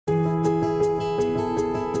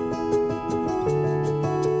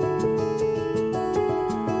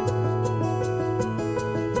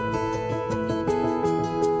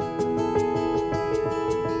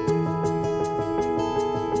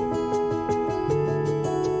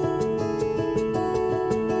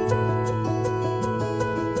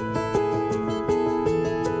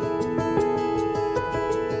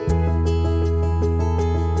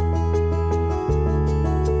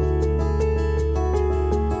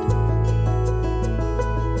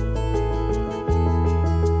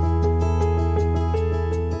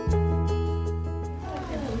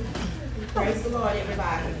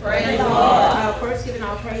Praise the Lord. First, giving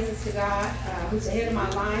all praises to God, who's the head of my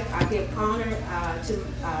life. I give honor to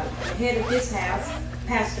the head of this house,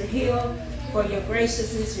 Pastor Hill, for your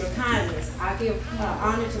graciousness, your kindness. I give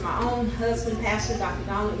honor to my own husband, Pastor Dr.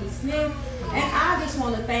 Donald E. Smith. And I just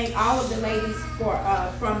want to thank all of the ladies for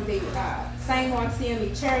from the St. Mark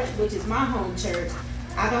CME Church, which is my home church.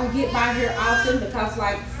 I don't get by here often because,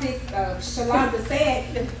 like Sis Shalonda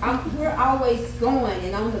said, we're always going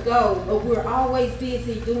and on the go, but we're always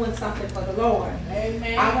busy doing something for the Lord.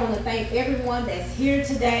 Amen. I want to thank everyone that's here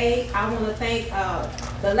today. I want to thank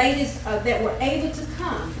the ladies that were able to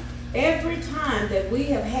come. Every time that we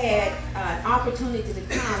have had an opportunity to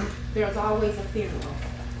come, there's always a funeral.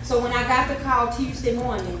 So when I got the call Tuesday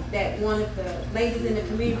morning that one of the ladies in the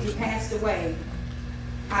community passed away,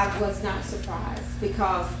 I was not surprised,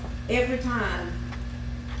 because every time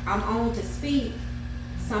I'm on to speak,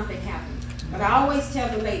 something happens. But I always tell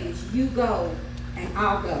the ladies, you go and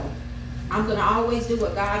I'll go. I'm going to always do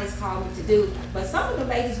what God has called me to do. But some of the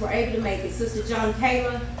ladies were able to make it. Sister John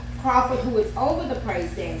Kayla Crawford, who is over the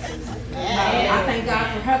praise dancers. I thank God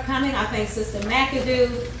for her coming. I thank Sister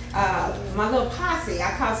McAdoo, my little posse.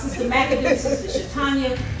 I call Sister McAdoo, Sister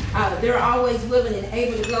Shatanya. They're always willing and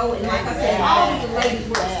able to go. And like I said, all of the ladies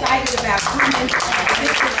were excited about coming.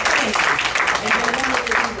 This was family, and they wanted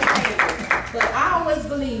to be with family. But I always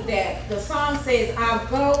believe that the song says, I'll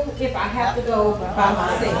go if I have to go by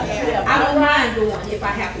myself. I don't mind going if I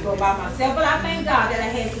have to go by myself. But I thank God that I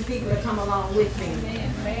had some people to come along with me.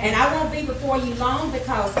 And I won't be before you long,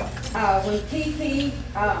 because when Kiki,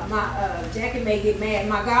 Jackie may get mad,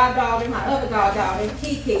 my goddaughter, my other goddaughter,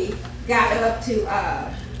 Kiki, got up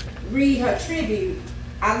to read her tribute,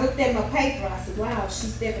 I looked at my paper, I said, wow,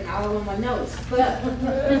 she's stepping all on my notes. But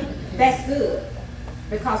that's good,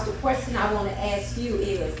 because the question I want to ask you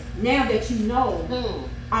is, now that you know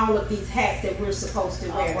all of these hats that we're supposed to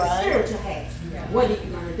wear, the spiritual hats, what are you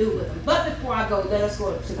going to do with them? But before I go, let us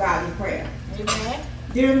go to God in prayer. Amen.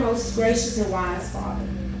 Dear most gracious and wise Father,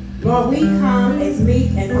 Lord, we come as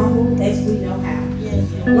meek and humble as we know how.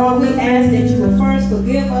 Lord, we ask that you will first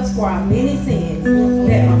forgive us for our many sins,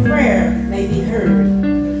 that our prayer may be heard.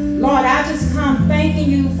 Lord, I just come thanking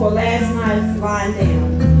you for last night's lying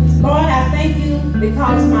down. Lord, I thank you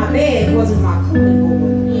because my bed wasn't my cooling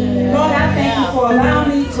board. Lord, I thank you for allowing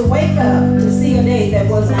me to wake up to see a day that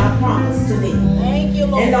was not promised to me. Thank you,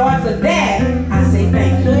 Lord. And Lord, for that, I say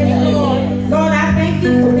thank you. Lord, I thank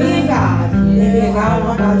you for being God and being God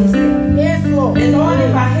all by yourself. Yes, Lord. And Lord,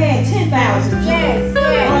 if I had 10,000 tongues,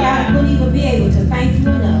 Lord, I wouldn't even be able to thank you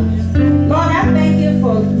enough. Lord, I thank you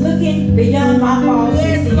for looking beyond my faults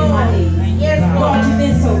and seeing my needs. Yes, Lord, you've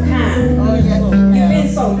been so kind. You've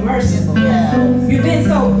been so merciful. You've been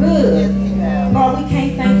so good. Lord, we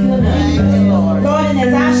can't thank you enough. Lord, and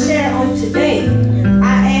as I share on today,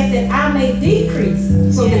 I ask that I may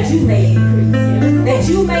decrease so that you may increase. That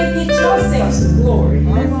you may get yourself some glory.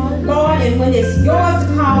 Lord, and when it's yours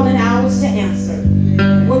to call and ours to answer,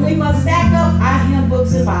 when we must stack up our hymn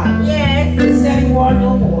books and Bibles, instead of war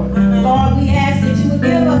no more. Lord, we ask that you would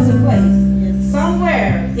give us a place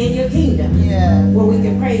somewhere in your kingdom where we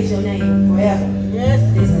can praise your name forever.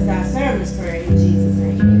 This is our servant's prayer in Jesus'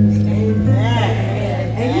 name.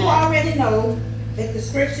 Amen. And you already know that the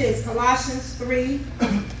scripture is Colossians 3,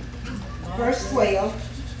 verse 12.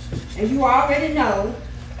 And you already know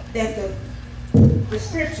that the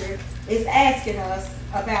scripture is asking us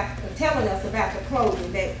about, telling us about the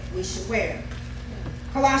clothing that we should wear.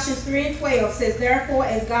 Colossians 3 and 12 says, therefore,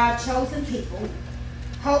 as God's chosen people,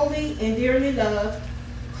 holy and dearly loved,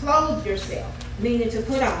 clothe yourself, meaning to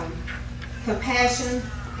put on compassion,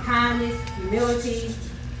 kindness, humility,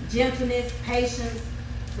 gentleness, patience,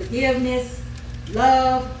 forgiveness,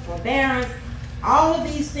 love, forbearance, all of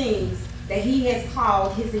these things that he has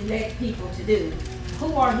called his elect people to do.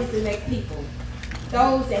 Who are his elect people?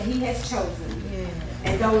 Those that he has chosen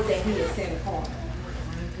and those that he has set apart.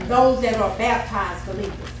 Those that are baptized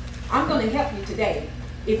believers. I'm going to help you today.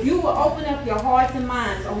 If you will open up your hearts and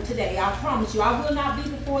minds on today, I promise you, I will not be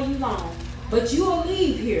before you long, but you will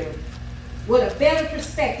leave here with a better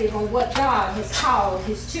perspective on what God has called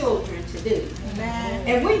his children to do. Amen.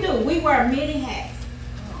 And we do. We wear many hats.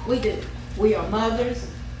 We do. We are mothers.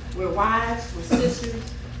 We're wives. We're sisters.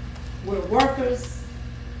 We're workers.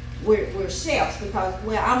 We're chefs because,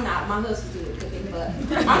 well, I'm not. My husband do the cooking, but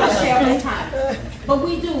I'm a chef at times. But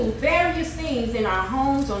we do various things in our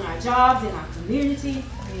homes, on our jobs, in our community.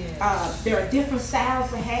 There are different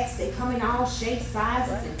styles of hats. They come in all shapes,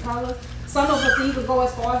 sizes, and colors. Some of us even go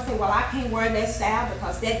as far as say, well, I can't wear that style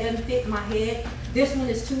because that doesn't fit my head. This one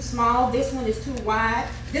is too small. This one is too wide.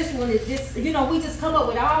 This one is just, you know, we just come up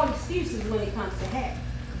with all excuses when it comes to hats.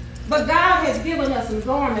 But God has given us some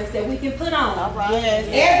garments that we can put on. All right. Yes.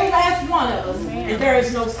 Every last one of us. And there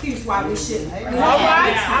is no excuse why we shouldn't. All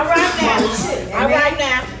right. All right now. All right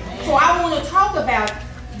now. So I want to talk about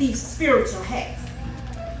these spiritual hacks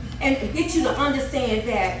and get you to understand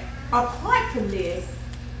that apart from this,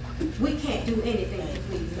 we can't do anything to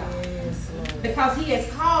please God. Because He has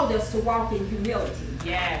called us to walk in humility.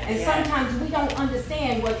 Yes. And sometimes we don't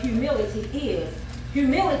understand what humility is.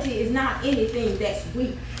 Humility is not anything that's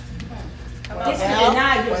weak. It's to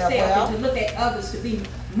deny yourself and to look at others to be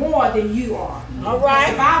more than you are. All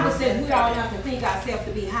right. The Bible says we ought not to think ourselves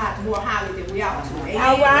to be more highly than we ought to. Amen?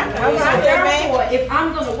 All right. All right. So therefore, if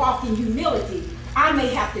I'm going to walk in humility, I may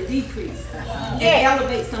have to decrease and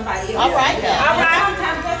elevate somebody else. All right. All right.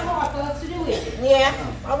 Sometimes that's hard for us to do it. Yeah.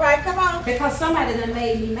 All right. Come on. Because somebody done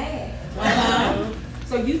made me mad.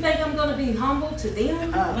 So you think I'm going to be humble to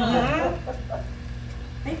them?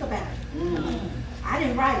 Think about it. I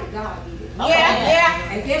didn't write it, God did.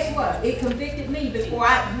 Yeah. And guess what? It convicted me before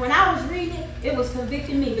when I was reading, it was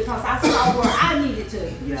convicting me because I saw where I needed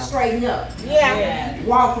to straighten up. Yeah.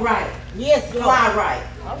 Walk right. Yes. Fly right.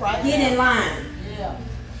 All right. Get in line. Yeah.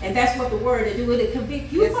 And that's what the word will do. It'll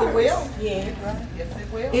convict you Yes, first. it will. Yeah. Yes,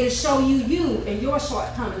 it will. It'll show you and your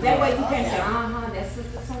shortcomings. That way you can't say, that's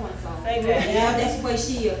Sister So-and-so. Say that. Yeah, that's the way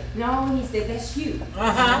she is. No, he said, that's you. Come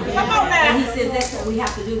on now. And he says that's what we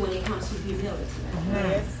have to do when it comes to humility.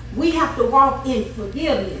 We have to walk in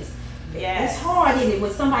forgiveness. Yes. It's hard, isn't it,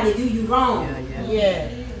 when somebody do you wrong. Yeah.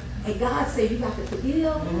 And God said you got to forgive.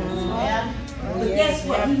 Yeah. But guess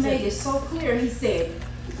what? He made it so clear. He said,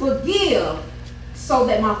 forgive so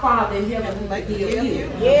that my Father in heaven will forgive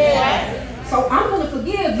you. Yeah. So I'm going to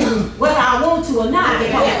forgive you whether I want to or not.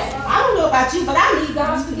 Because I don't know about you, but I need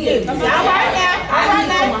God's forgiveness. All right now. I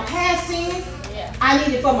need it for my past sins. I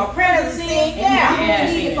need it for my present sins. And I'm going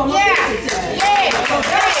to need it for my future sins. So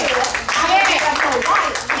therefore, I have no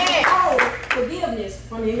right to withhold forgiveness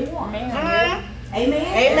from anyone. Amen?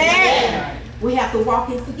 Amen. We have to walk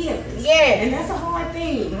in forgiveness. Yeah. And that's a hard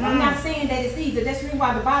thing. I'm not saying that it's easy. That's the reason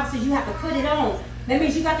why the Bible says you have to put it on. That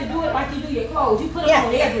means you got to do it like you do your clothes. You put them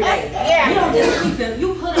on every day. Yeah. You don't just keep them.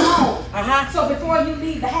 You put them on. Uh-huh. So before you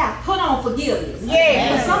leave the house, put on forgiveness.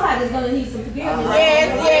 Yeah. Because somebody's going to need some forgiveness.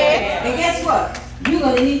 Yes. And guess what? You're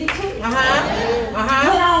going to need it too.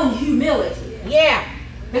 Put on humility. Yeah.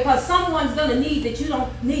 Because someone's going to need that you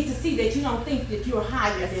don't need to see that you don't think that you're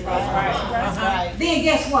higher than they are. That's right. Then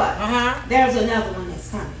guess what? There's another one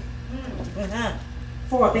that's coming.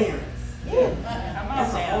 Forbearance.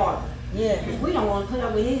 That's a hard one. Yeah. We don't want to put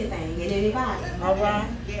up with anything and anybody. All right.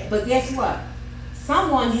 But guess what?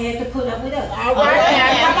 Someone had to put up with us. All right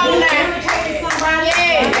now. Come on We now. irritated somebody.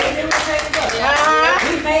 Yeah. They irritated us.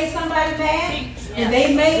 We made somebody mad. And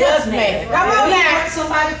they made us mad. Come on We now. hurt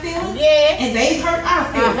somebody's feelings. Yeah. And they hurt our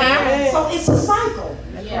feelings. So it's a cycle.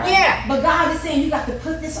 Yeah. But God is saying you got to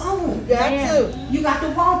put this on. Got to. You got to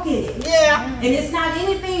walk in it. Yeah. And it's not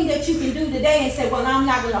anything that you can do today and say, well,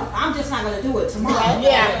 I'm just not gonna do it tomorrow.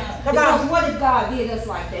 Yeah. Come Because on. what if God did us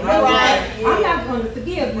like that? All right. I'm not going to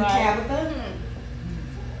forgive you, Tabitha,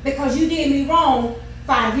 because you did me wrong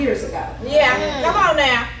 5 years ago. Yeah. Come on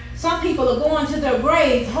now. Some people are going to their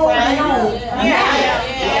grave holding on.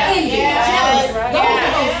 Envy, jealous. Those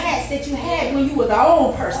are those hats that you had when you were the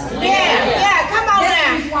old person. Yeah. Come on That's the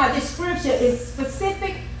now. reason why this scripture is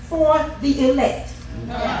specific for the elect.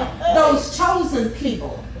 Those chosen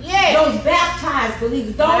people. Yeah. Those baptized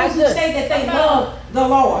believers. Those who say that they love the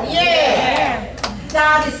Lord. Yeah.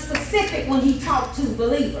 God is specific when He talks to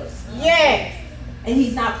believers. Yeah. And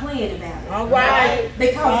He's not playing about it. All right.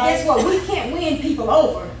 Because guess what? We can't win people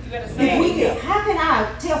over. If we can, how can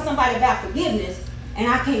I tell somebody about forgiveness and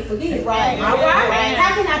I can't forgive? Right. All right.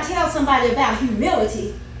 How can I tell somebody about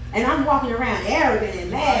humility and I'm walking around arrogant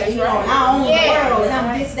and mad, and I own the world and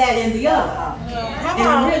I'm this, that, and the other. And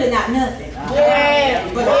I'm really not nothing.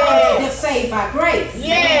 Yeah. But I'm just saved by grace.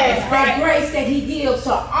 Yes. That grace that He gives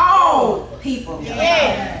to all people.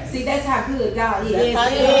 Yeah. See, that's how good God is.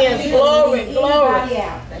 Yes, He is. Glory, Anybody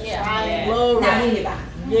out. Glory. Not anybody.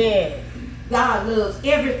 Yeah. God loves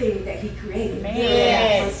everything that He created.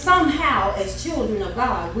 Yes. But somehow, as children of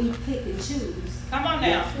God, we pick and choose. Come on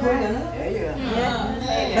now. who we're gonna love.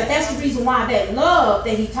 But that's the reason why that love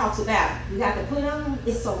that He talks about, you got to put on,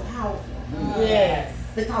 is so powerful. Yes.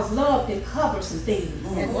 Because love can cover some things.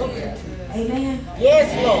 Amen?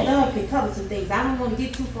 Yes, Lord. Love can cover some things. I don't want to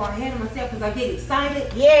get too far ahead of myself because I get excited.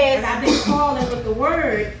 But Yes. I've been calling with the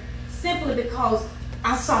word simply because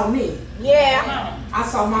I saw me. Yeah. I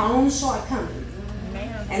saw my own shortcomings.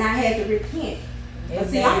 And I had to repent But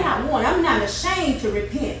see, I'm not one. I'm not ashamed to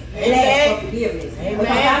repent and Amen. ask for forgiveness. Amen.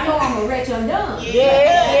 Because I know I'm a wretch undone.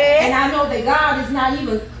 Yeah. And I know that God is not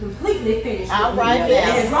even completely finished with All me. right, And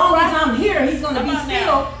yeah. as long as I'm here, He's going to be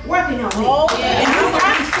still working on me. Oh, And yeah. He's going to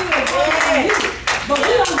be still working on you. But we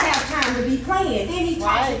don't have time to be playing. Then He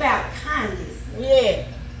talks Right. about kindness. Yeah.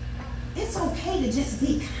 It's okay to just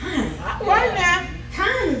be kind. All right now.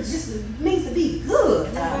 Kind just means to be good.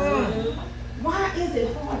 Mhm. Why is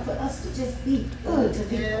it hard for us to just be good, to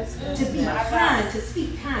be kind, to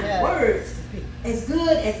speak kind Yes. words, as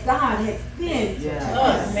good as God has been to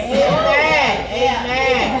us? Amen.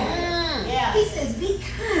 Amen. He says, be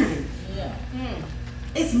kind. Yeah.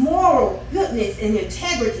 It's moral goodness and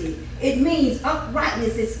integrity. It means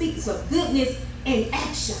uprightness. It speaks of goodness in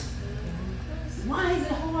action. Why is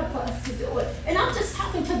it hard for us to do it? And I'm just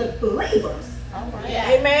talking to the believers.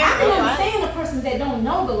 Amen. I can understand a person that don't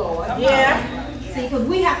know the Lord. Yeah. See, because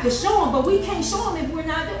we have to show them, but we can't show them if we're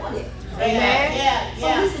not doing it. Amen. So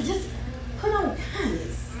he said, just put on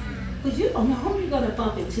kindness. Because you don't know who you're going to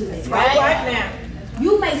bump into next. Right now.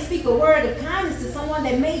 You may speak a word of kindness to someone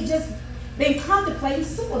that may just been contemplating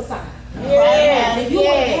suicide. Yeah. And you would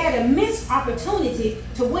have had a missed opportunity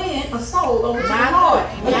to win a soul over to the Lord.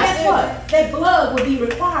 But guess what? That blood will be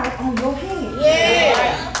required on your hands.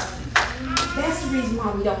 Yeah. That's the reason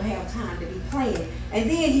why we don't have time to be playing. And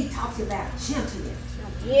then he talks about gentleness.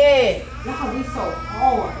 Yeah. Y'all, we so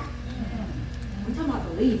hard. I'm talking about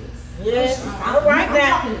believers. Yeah. I'm All right I'm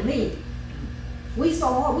now. talking to me. We so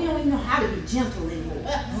hard, we don't even know how to be gentle anymore.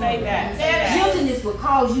 Say that. Gentleness will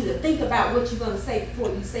cause you to think about what you're going to say before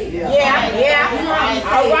you say it. Yeah. You know how you say,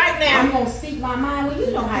 All right now. I'm going to speak my mind. Well,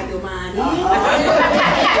 you know how your mind is. All right.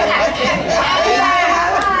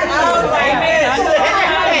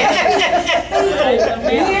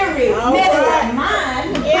 Weary, All messed right. up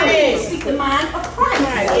mind. Yeah. I need to speak the mind of Christ.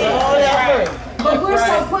 Oh, that's right. But we're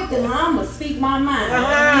so quick that I'm going to speak my mind.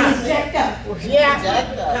 Uh-huh. He's jacked up.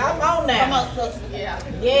 Yeah. Come on now. Come on, sister. Yeah.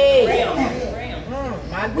 Yeah.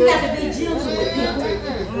 My We got goodness. to be gentle with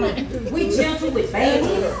people. We gentle with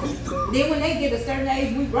babies. Then when they get a certain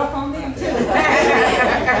age, we rough on them too.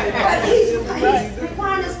 But he's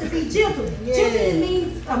requiring us to be gentle. Gentle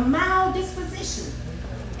means a mild disposition.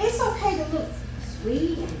 It's okay to look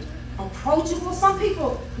sweet and approachable. Some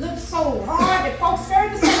people look so hard that folks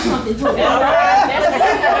scared to say something to them. You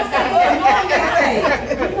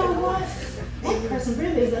know what? That person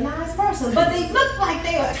really is a nice person, but they look like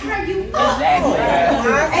they'll turn you up.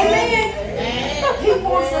 Amen. Look, he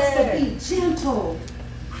wants us to be gentle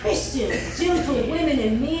Christians, gentle women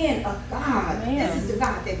and men of God. This is the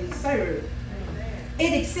God that we serve.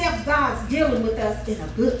 It accepts God's dealing with us in a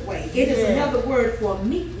good way. It is another word for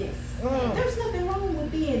meekness. There's nothing wrong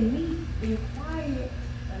with being meek and quiet.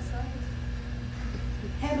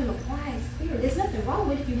 Having a quiet spirit. There's nothing wrong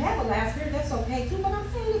with it. If you have a loud spirit, that's okay too. But I'm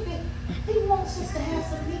saying He wants us to have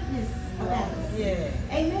some meekness about us. Yeah.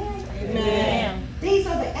 Amen. Amen. These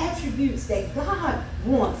are the attributes that God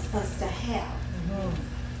wants us to have.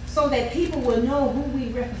 So that people will know who we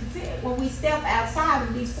represent when we step outside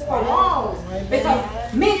of these four walls. Because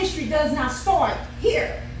ministry does not start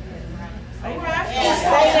here. It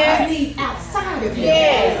starts when we leave outside of here.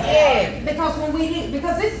 Yes, Because when we leave,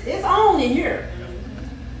 because it's on in here.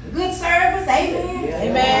 Good service, amen.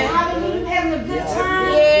 Amen. Hallelujah, having a good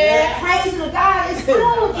time. Yeah. Praising the God, it's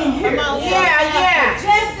on in here. Come on, Yeah.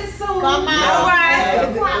 Just as soon. Come on. All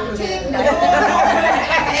right. The clock tick, the door open,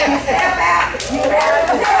 and you step out, you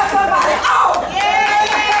better tell somebody, oh,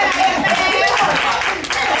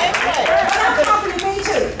 but I'm talking to me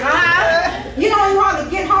too. You don't even want to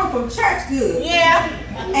get home from church good. Yeah.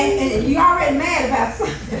 And you already mad about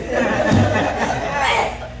something.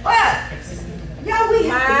 But, y'all, we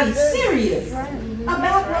have to be serious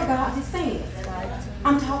about what God is saying.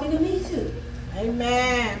 I'm talking to me too.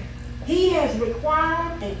 Amen. He has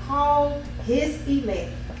required and called his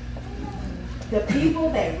elect, the people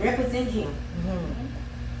that represent him.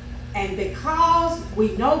 And because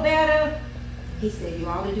we know better, he said you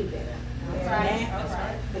ought to do better.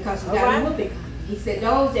 Because we got a whooping coming. He said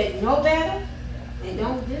those that know better and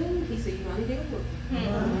don't do, he said you're going to get a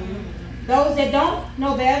whooping. Those that don't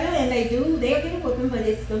know better and they do, they'll get a whooping, but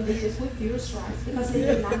it's going to be just with fewer stripes because they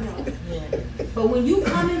did not know. But when you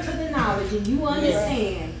come into the knowledge and you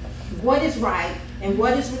understand what is right and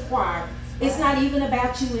what is required, it's not even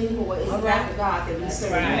about you anymore. It's about the God that we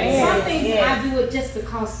serve. Some things I do it just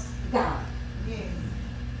because God.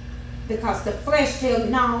 Because the flesh tells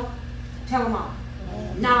no, tell them all.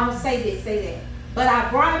 No, say this, say that. But I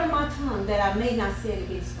bridle my tongue that I may not sin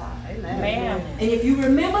against God. Amen. And if you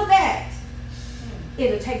remember that,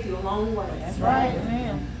 it'll take you a long way. That's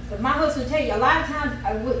right. But my husband tell you, a lot of times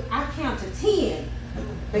I count to 10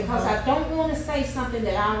 because I don't want to say something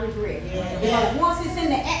that I regret. Because once it's in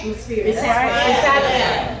the atmosphere, it's out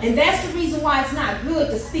there. And that's the reason why it's not good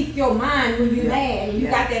to speak your mind when you're mad and you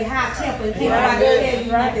got that high temper and can't nobody tell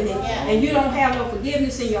you nothing and you don't have no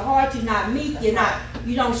forgiveness in your heart. You're not meek.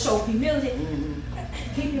 You don't show humility.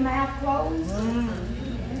 Keep your mouth closed.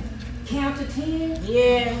 Count to 10.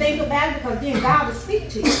 Yeah. Think about it because then God will speak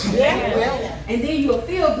to you. Yeah. And then you'll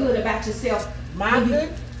feel good about yourself. My when you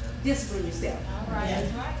good. discipline yourself.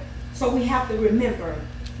 Right. So we have to remember,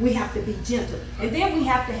 we have to be gentle. And then we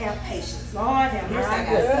have to have patience. Lord have mercy, I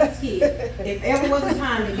got 6 kids. If ever was a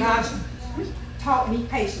time that God taught me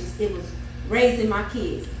patience, it was raising my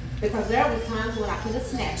kids. Because there was times when I could have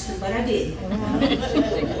snatched them, but I didn't.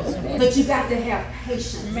 But you got to have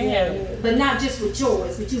patience. But not just with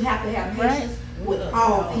yours, but you have to have patience with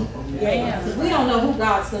all people. Because we don't know who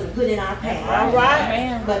God's going to put in our path. All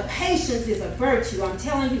right. But patience is a virtue. I'm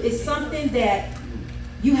telling you, it's something that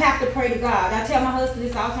you have to pray to God. I tell my husband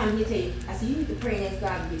this all the time. He'll tell you, I said, you need to pray and ask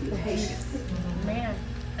God to give you patience.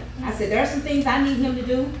 I said, there are some things I need him to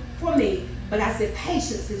do for me, but I said,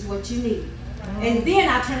 patience is what you need. And then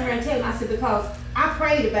I turned around and tell him, I said, because I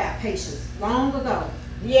prayed about patience long ago.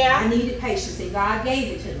 I needed patience, and God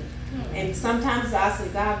gave it to me. And sometimes I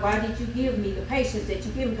said, God, why did you give me the patience that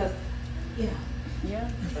you give me? Because,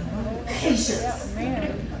 patience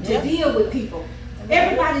to deal with people.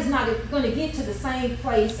 Everybody's not going to get to the same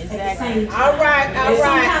place at the same time. All right. And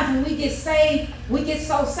sometimes when we get saved, we get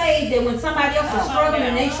so saved that when somebody else is struggling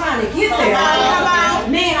and they trying to get there,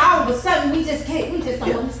 man, all of a sudden we just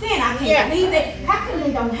don't understand. I can't believe that. How come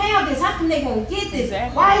they don't have this? How come they won't get this?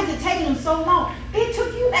 Why is it taking them so long? It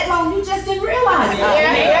took you that long. You just didn't realize it.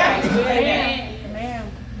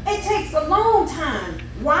 It takes a long time.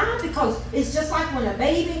 Why? Because it's just like when a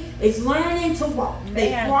baby is learning to walk.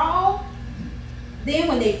 They crawl. Then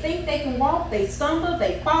when they think they can walk, they stumble,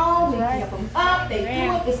 they fall, we pick them up, they do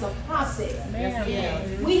it. It's a process.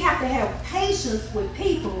 We have to have patience with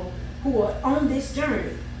people who are on this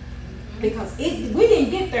journey. Because we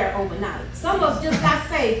didn't get there overnight. Some of us just got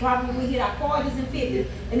saved probably when we hit our 40s and 50s.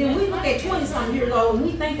 And then we look at 20-something years old and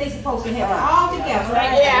we think they're supposed to have it all together.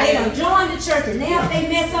 They done joined the church and now if they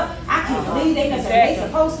mess up, I can't believe they mess up. They're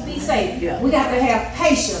supposed to be saved. We got to have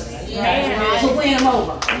patience to win them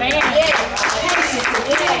over. Patience to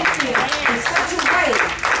win them in such a way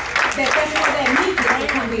that that's why that meekness will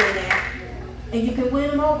come in there. And you can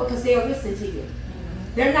win them over because they'll listen to you.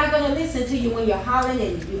 They're not going to listen to you when you're hollering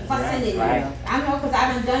and you're fussing and I know because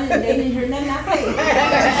I done it and they didn't hear nothing I said.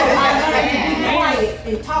 So I learned to be quiet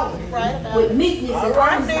and talk with meekness and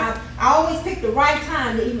honesty. I always pick the right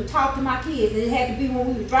time to even talk to my kids. And it had to be when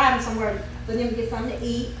we were driving somewhere for them to get something to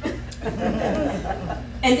eat.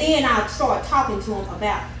 And then I start talking to them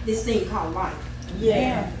about this thing called life.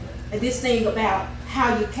 And this thing about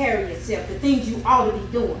how you carry yourself, the things you ought to be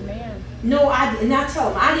doing. No, and I tell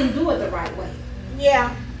them I didn't do it the right way.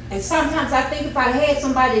 And sometimes I think if I had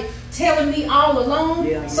somebody telling me all along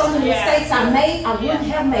some of the mistakes I made, I wouldn't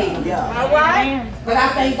have made them. All right. But I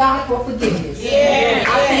thank God for forgiveness.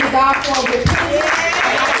 I thank God for repentance.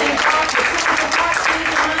 I thank God for changing the heart, changing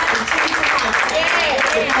the mind, and changing the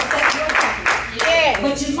heart.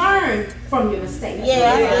 But you learn from your mistakes.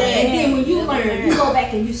 And then when you learn, you go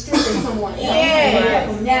back and you strengthen someone else and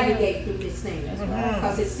help them navigate through this thing.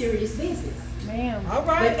 Because it's serious business. All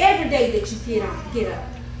right. But every day that you get up,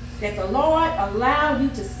 that the Lord allow you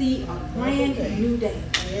to see a brand new day.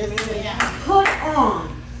 Put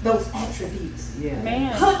on those attributes.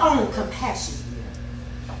 Put on compassion.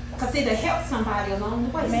 Because it'll help somebody along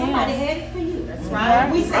the way. Somebody had it for you. That's right.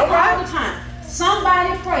 We say all the time,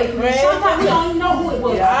 somebody prayed for me. Sometimes we don't even know who it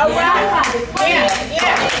was. Somebody prayed.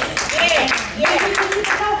 We didn't even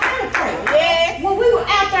know how to pray. When we were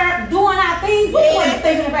out there doing our thing, we weren't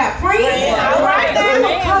thinking about praying. All right. We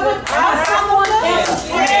were covered by someone else's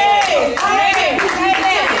prayer.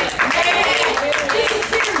 This is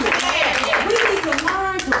serious. We need to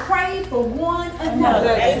learn to pray for one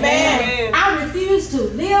another. Amen. I refuse to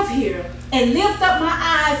live here and lift up my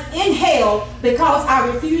eyes in hell because I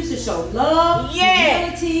refuse to show love,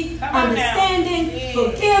 humility, understanding,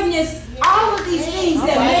 forgiveness, all of these things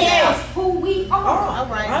that make us who we are. All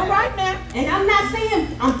right now. And I'm not saying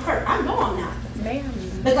I'm perfect. I know I'm not.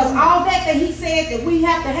 Because all that he said that we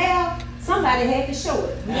have to have, somebody had to show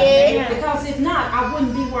it. Because if not, I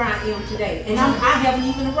wouldn't be where I am today. And I haven't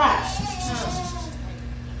even arrived.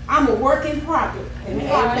 I'm a work in progress.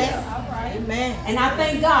 Amen. And I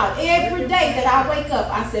thank God every day that I wake up,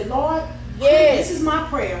 I said, Lord, this is my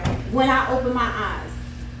prayer when I open my eyes.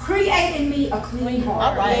 Create in me a clean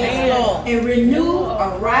heart. Yes, Lord. And renew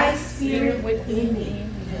a right spirit within me.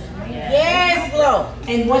 Yes, Lord.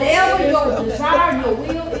 And whatever your desire, your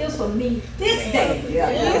will is for me this day,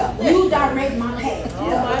 you direct my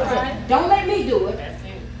path. Don't let me do it.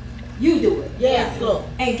 You do it. Yes, Lord.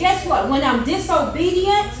 And guess what? When I'm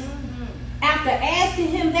disobedient, after asking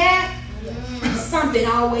him that, something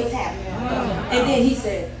always happens. And then he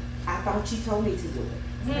said, I thought you told me to do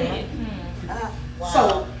it.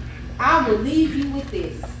 So I will leave you with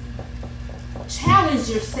this. Challenge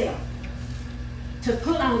yourself to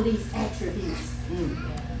put on these attributes.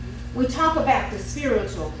 We talk about the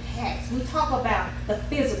spiritual hacks. We talk about the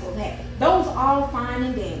physical hacks. Those are all fine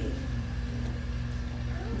and dandy.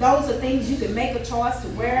 Those are things you can make a choice to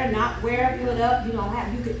wear, not wear, put up. You don't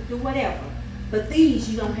have. You could do whatever. But these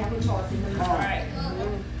you don't have a choice in the matter.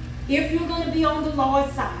 If you're going to be on the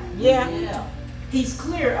Lord's side, He's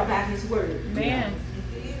clear about His word. Man.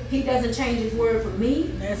 He doesn't change His word for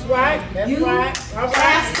me. That's right. That's You, right. All right.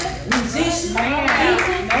 pastor, musician, Man.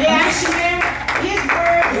 deacon, missionary. His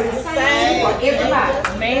word is the same for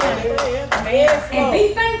everybody. Yes, And Lord.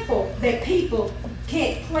 be thankful that people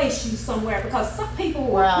can't place you somewhere, because some people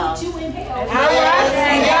will put you in hell. All right.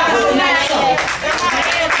 And God will not so. All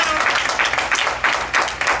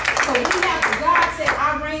So we have to, God said,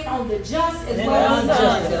 I reign on the just as well as the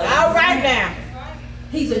unjust. right now.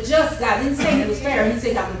 He's a just God. He didn't say He was fair. He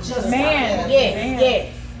said I'm a just Man. God. Yes,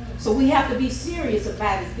 yes. So we have to be serious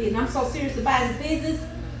about His business. I'm so serious about His business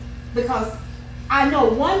because I know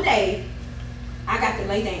one day I got to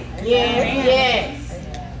lay down. Yes, yes.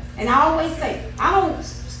 And I always say, I don't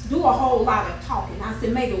do a whole lot of talking. I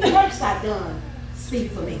said, may the works I done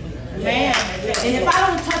speak for me. Man. And if I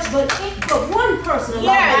don't touch but one person along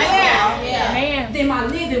Yeah. Man. then my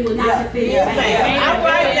living will not have been in vain. All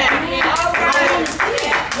right now. All I right.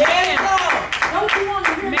 understand. Yes, Lord. Don't you want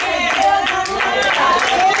to hear me?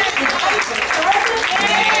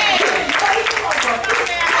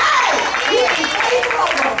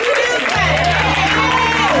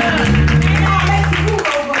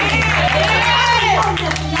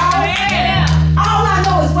 All I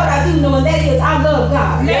know is what I do know, and that is I love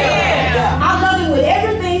God. I love Him with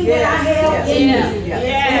everything that I have in me.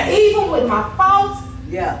 And even with my faults,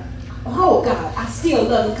 oh God, I still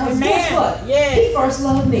love Him, because guess what? Yes. He first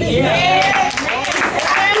loved me. Yes.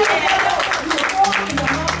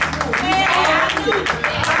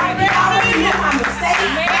 He already knew my mistakes.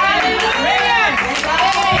 He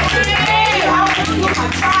already knew my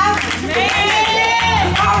trials. He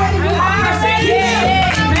already knew my persecution.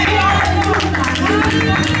 He already knew my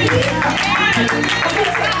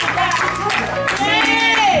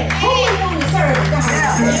who we want to serve, God?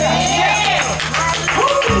 Who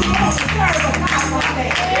we want to serve a God like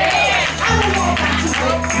that? I don't know about you,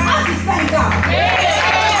 but I just thank God.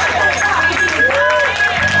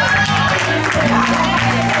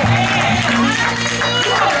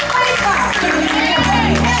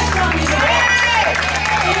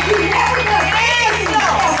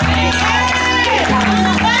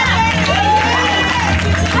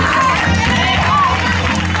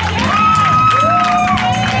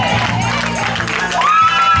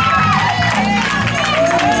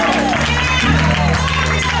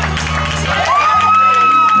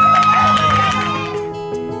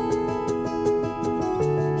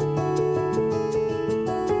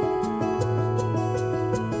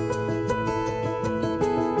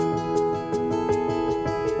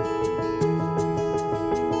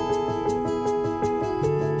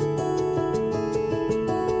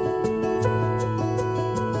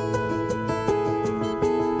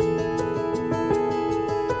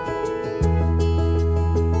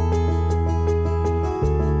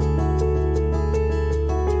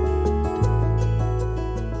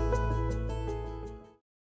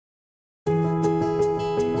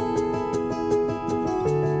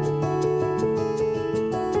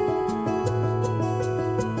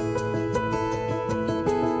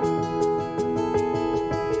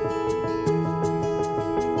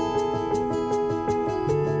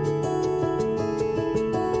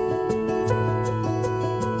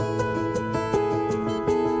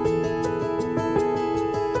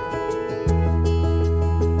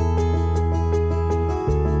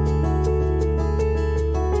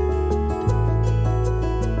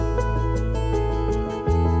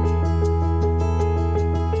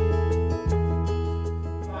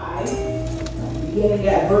 Beginning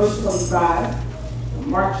at verse 25,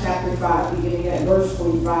 Mark chapter 5, beginning at verse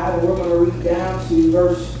 25, and we're going to read down to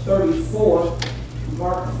verse 34,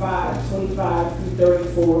 Mark 5, 25 through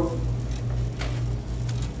 34.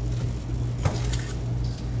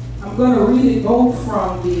 I'm going to read it both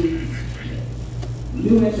from the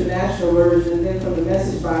New International Version, and then from the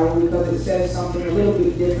Message Bible, because it says something a little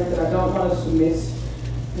bit different that I don't want us to miss.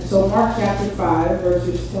 And so Mark chapter 5,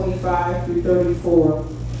 verses 25 through 34,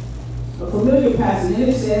 a familiar passage, and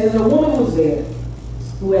it says, "And a woman was there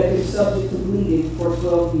who had been subject to bleeding for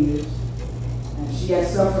 12 years. And she had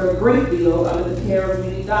suffered a great deal under the care of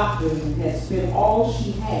many doctors and had spent all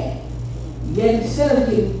she had. Yet instead of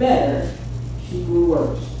getting better, she grew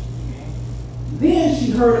worse. Then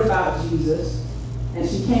she heard about Jesus, and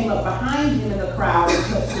she came up behind him in the crowd and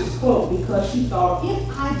touched his cloak, because she thought, if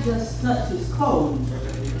I just touch his clothes,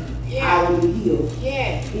 I will be healed."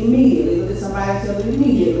 Immediately, look at somebody and tell them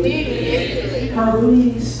immediately. Her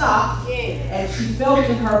bleeding stopped, and she felt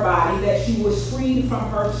in her body that she was freed from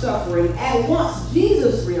her suffering. At once,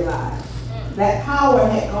 Jesus realized that power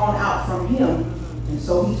had gone out from him, and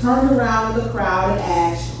so he turned around to the crowd and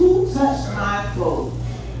asked, "Who touched my clothes?"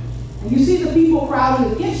 And you see the people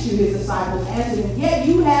crowding against you, his disciples answered, "And yet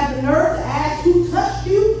you have the nerve to ask who touched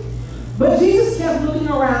you?" But Jesus kept looking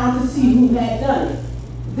around to see who had done it.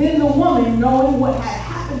 Then the woman, knowing what had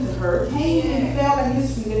happened to her, came and fell at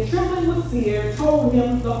his feet, and trembling with fear, told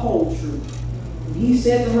him the whole truth. And he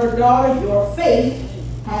said to her, "Daughter, your faith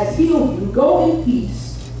has healed you. Go in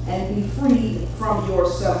peace and be freed from your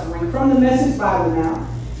suffering." From the Message Bible now.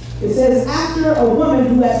 It says, after a woman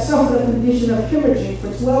who had suffered a condition of hemorrhaging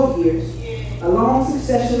for 12 years, a long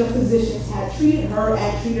succession of physicians had treated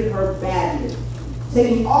her badly,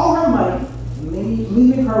 taking all her money,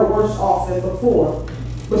 leaving her worse off than before.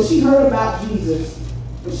 But she heard about Jesus,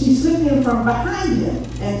 but she slipped in from behind him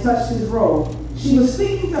and touched his robe. She was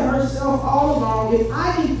thinking to herself all along, if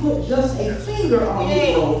I can put just a finger on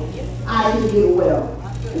his robe, I can get well.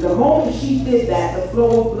 And the moment she did that, the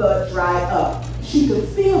flow of blood dried up. She could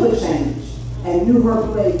feel the change and knew her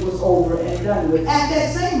plague was over and done with. At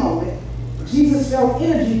that same moment, Jesus felt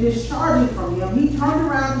energy discharging from him. He turned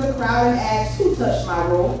around to the crowd and asked, "Who touched my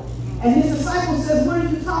robe?" And his disciples said, "What are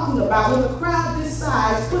you talking about? With a crowd this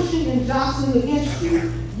size pushing and jostling against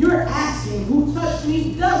you, you're asking who touched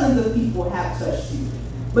me? Dozens of people have touched you."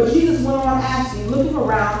 But Jesus went on asking, looking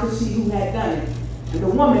around to see who had done it. And the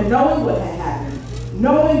woman, knowing what had happened,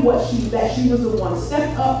 knowing that she was the one,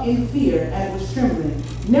 stepped up in fear and was trembling,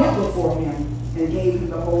 knelt before him, and gave him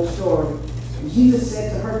the whole story. And Jesus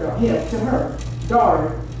said to her,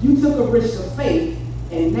 "Daughter, you took a risk of faith,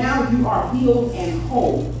 and now you are healed and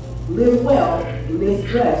whole. Live well, live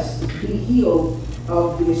blessed, be healed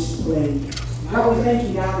of this plague." God, we thank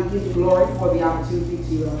you now. We give you glory for the opportunity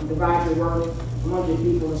to divide your word among your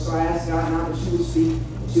people. And so I ask God now that you would speak,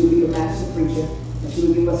 that you would be the master preacher, that you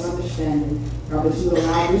would give us understanding. God, that you would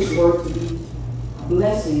allow this word to be a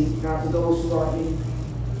blessing, God, to those who are in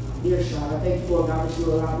earshot. I thank you, Lord God, that you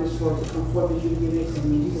will allow this word to come forth as you give it to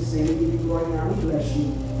me. In Jesus' name, we give you glory now. We bless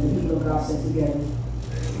you. And the people of God said together,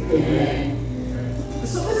 amen.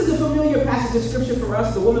 So this is a familiar passage of scripture for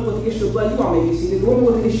us, the woman with the issue of blood. You all may be seated. The woman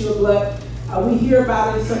with the issue of blood. We hear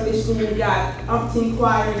about it in Sunday school. We got umpteen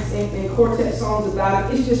choirs and quartet songs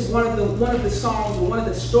about it. It's just one of the songs or one of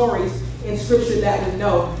the stories in scripture that we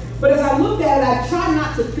know. But as I looked at it, I try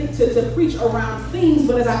not to think to preach around themes,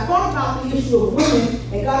 but as I thought about the issue of women,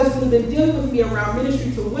 and God has really been dealing with me around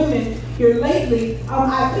ministry to women here lately,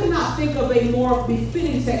 I could not think of a more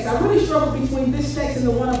befitting text. I really struggled between this text and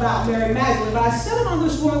the one about Mary Magdalene, but I settled on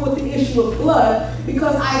this woman with the issue of blood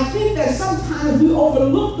because I think that sometimes we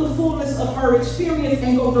overlook the fullness of her experience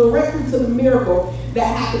and go directly to the miracle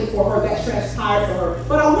that happened for her, that transpired for her.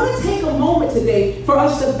 But I want to take a moment today for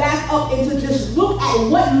us to back up and to just look at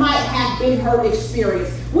what might have been her experience.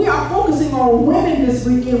 We are focusing on women this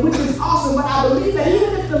weekend, which is awesome, but I believe that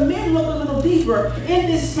even if the men look a little deeper in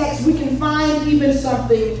this text, we can find even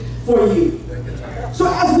something for you. So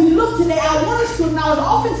as we look today, I want us to acknowledge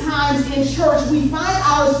oftentimes in church we find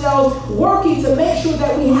ourselves working to make sure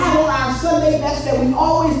that we have on our Sunday best, that we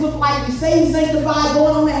always look like we saved, sanctified,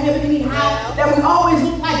 going on that heavenly high, that we always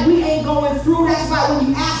look like we ain't going through. That's why when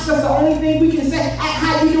you ask us, the only thing we can say,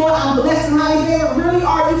 "How you doing? I'm blessed and highly favored." Really,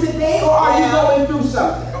 are you today, or are you going through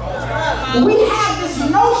something? We have this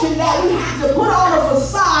notion that we have to put on a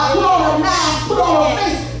facade, put on a mask, put on a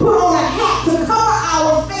face, put on a hat to cover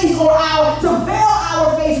our face or to veil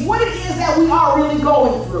our face, what it is that we are really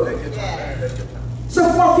going through. So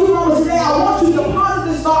for a few moments today, I want you to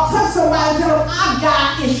ponder this thought, touch somebody and tell them, "I've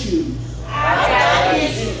got issues." I've got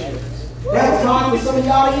issues. That was hard for some of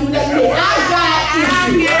y'all to even admit. I've got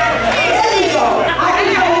issues. There you go. I can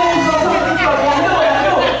go in for something from you. I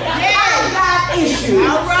know it. I've got issues.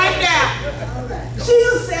 All right now.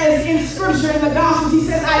 Jesus says in scripture, in the Gospels, he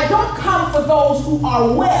says, "I don't come for those who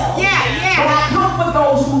are well, but I come for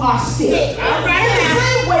those who are sick." All right In the now.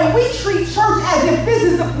 same way, we treat church as if this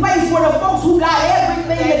is the place where the folks who got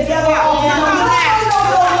everything together all the time.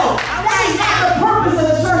 No. That is not the purpose of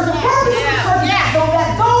the church. The purpose of the church is so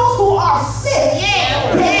that those who are sick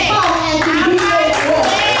can come and can be made well.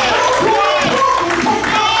 Those who are broken can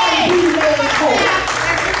come and be made whole.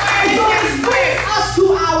 And so this brings us to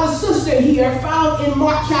our sister here, found in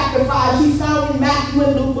Mark chapter 5. She's found in Matthew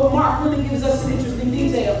and Luke, but Mark really gives us some interesting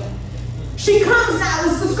detail. She comes now,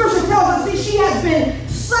 as the scripture tells us, see, she has been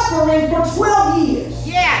suffering for 12 years.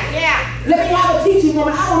 Let me have a teaching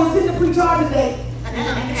moment. I don't intend to preach hard today.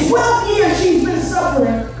 12 years she's been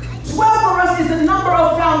suffering. 12 for us is the number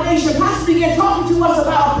of foundation. Pastor began talking to us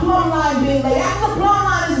about a plumb line being laid. After the plumb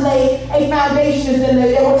line is laid, a foundation is then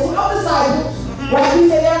laid. There were 12 disciples. Right? We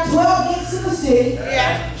say there are 12 gates in the city.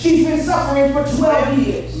 She's been suffering for 12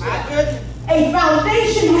 years. My goodness. A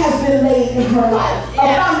foundation has been laid in her life. A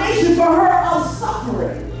foundation for her of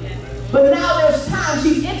suffering. But now there's time.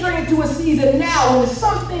 She's entering into a season now when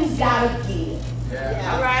something's got to give.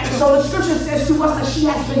 All right. So the scripture says to us that she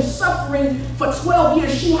has been suffering for 12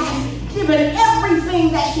 years. She has given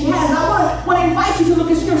everything that she has. I want to invite you to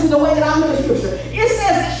look at scripture the way that I look at scripture. It says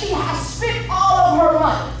that she has spent all of her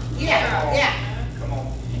money.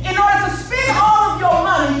 In order to spend all of your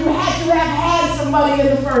money, you had to have had some money in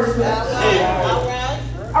the first place.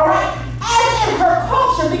 All right. As in her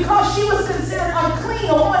culture, because she was considered unclean,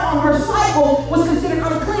 a woman on her cycle was considered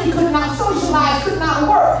unclean, could not socialize, could not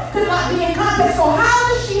work, could not be in contact. So how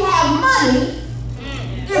does she have money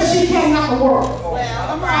if she cannot work?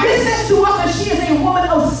 This says to us that she is a woman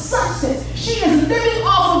of substance. She is living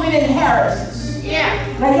off of an inheritance.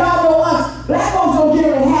 Now y'all know us, black folks don't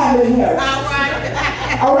generally have an inheritance.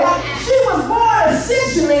 All right? She was born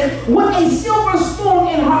essentially with a silver spoon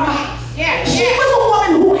in her mouth. She was a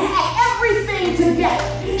woman who had everything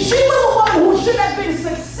together. She was a woman who should have been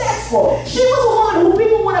successful. She was a woman who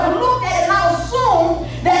people would have looked at and not assumed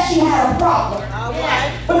that she had a problem.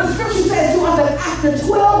 But the scripture says to us that after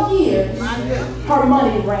 12 years, her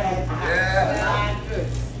money ran out.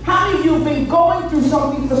 How many of you have been going through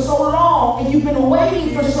something for so long and you've been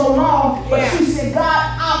waiting for so long, but you said,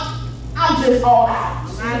 God, I'm just all out.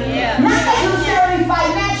 Not necessarily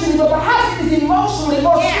financially, but perhaps it is emotionally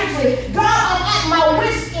or spiritually. God, I'm at my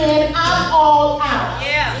wit's end. I'm all out.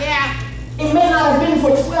 It may not have been for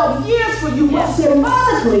 12 years for you, but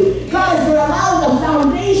symbolically, God has been allowing a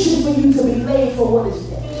foundation for you to be laid for what is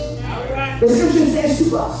next. The scripture says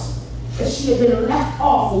to us that she had been left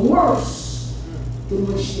off worse than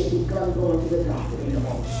when she had begun going to the doctor.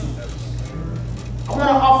 I want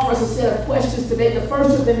to offer us a set of questions today. The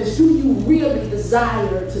first of them is, do you really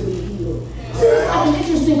desire to be healed? See, it's like an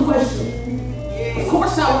interesting question. Of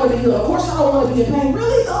course I want to be healed. Of course I don't want to be in pain.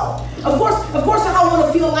 Really though? Of course I don't want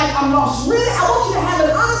to feel like I'm lost. Really, I want you to have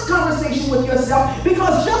an honest conversation with yourself,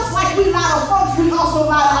 because just like we lie to folks, we also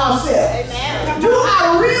lie to ourselves. Do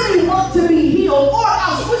I really want to be healed? Or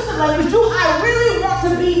I'll switch the language. Do I really want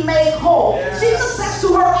to be made whole? Jesus says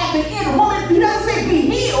to her at the end, woman, he doesn't say be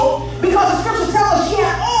healed, because the scripture tells us she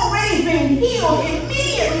had already been healed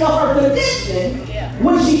immediately of her condition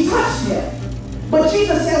when she touched him. But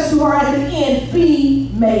Jesus says to her at the end, be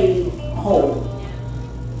made whole.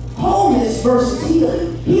 Wholeness versus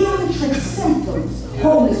healing. Healing treats symptoms.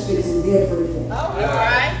 Wholeness fixes everything.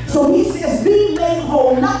 So he says, be made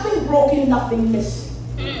whole. Nothing broken, nothing missing.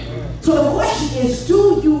 So the question is,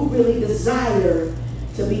 do you really desire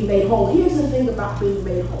to be made whole? Here's the thing about being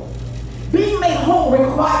made whole. Being made whole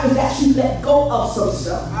requires that you let go of some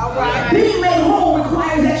stuff. Being made whole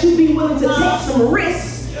requires that you be willing to take some risks.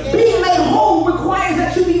 Being made whole requires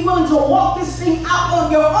that you be willing to walk this thing out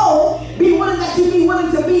on your own. Be willing that you be willing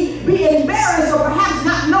to be embarrassed or perhaps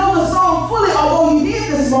not know the song fully, although you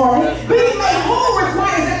did this morning. Being made whole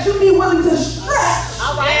requires that you be willing to stretch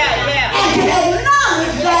and to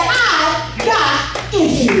acknowledge that I've got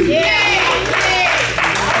issues.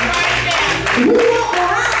 We walk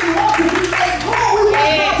around and want to be made whole. We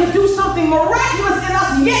want God to do something miraculous in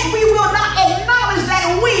us, yet we will not acknowledge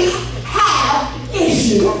that we have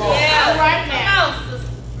issues.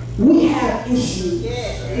 We have issues.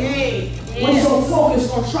 We're so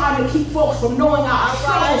focused on trying to keep folks from knowing our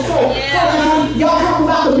struggles. So y'all talk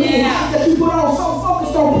about the big hat that you put on. So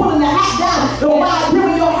focused on pulling the hat down, the wide brim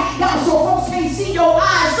of your hat down, so folks can't see your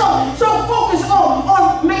eyes. So focused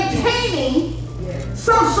on maintaining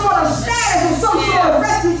some sort of status or some sort of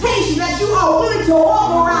reputation that you are willing to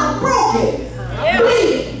walk around broken,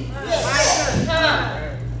 bleeding, sick,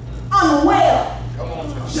 unwell,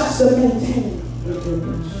 just to maintain your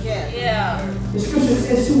image. The scripture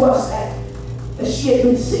says to us that she had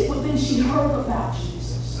been sick, but then she heard about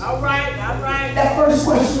Jesus. All right, all right. That first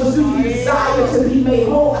question was, do you desire to be made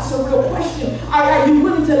whole? That's a real question. Are you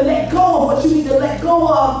willing to let go of what you need to let go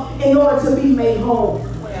of in order to be made whole?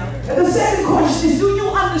 And the second question is, do you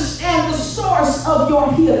understand the source of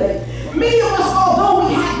your healing? Many of us, although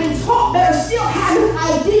we have been taught better, still have an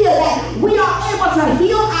idea that we are able to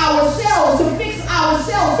heal ourselves, to fix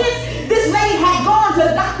ourselves. This lady had gone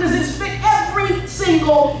to doctors and spent every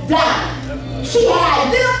single dime. She had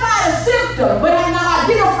identified a symptom, but had not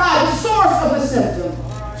identified the source of the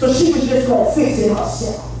symptom. So she was just going to fix it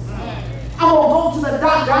herself. I'm going to go to the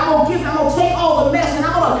doctor, I'm going to take all the mess, and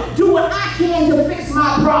I'm going to do what I can to fix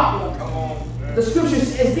my problem. The scripture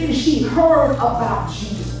says, then she heard about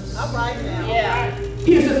Jesus. All right now. Yeah.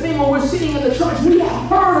 Here's the thing, when we're sitting in the church, we have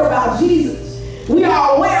heard about Jesus. We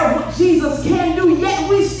are aware of what Jesus can do, yet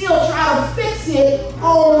we still try to fix it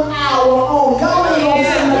on our own. God ain't gonna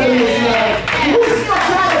say nothing this morning. We still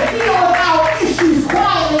try to deal with our issues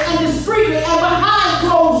quietly and discreetly and behind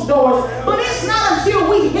closed doors. But it's not until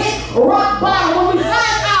we hit rock bottom, when we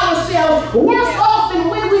find ourselves worse off than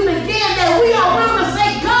when we began, that we are willing to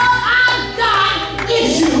say, God, I've got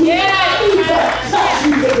issues. I need to touch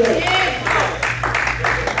you today.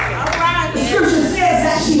 The scripture says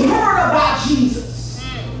that she heard about Jesus.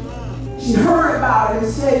 She heard about it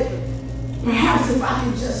and said, perhaps if I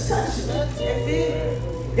can just touch him.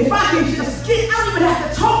 If I can just I don't even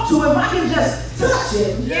have to talk to him. If I can just touch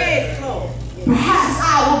him. Yes, Lord. Perhaps I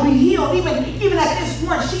will be healed. Even at this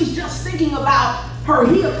point, she's just thinking about her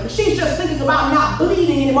healing. She's just thinking about not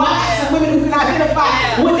bleeding anymore. I have some women who can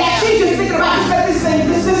identify with that. She's just thinking about this thing,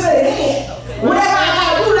 this is a head. Whatever I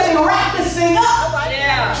gotta do, let me wrap this thing up.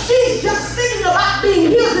 Yeah. She's just thinking about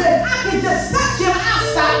being healed. And if I can just touch him, I'll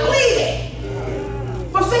stop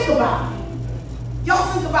bleeding. But think about it. Y'all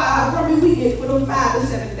think about how grumpy we get for them 5 to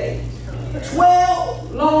 7 days.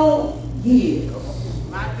 12 long years.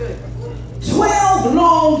 My goodness. 12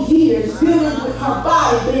 long years dealing with her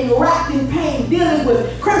body being wrapped in pain, dealing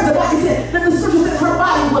with crimson. Like I said, the scripture says her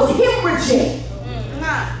body was hemorrhaging.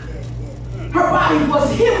 Her body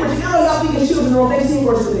was hemorrhaging. I know y'all think it's children, they've seen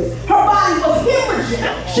worse than this. Her body was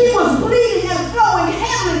hemorrhaging. She was bleeding and flowing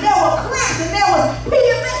heavily. There were cramps and there was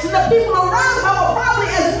PMS, and the people around her were probably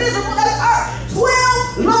as miserable as her.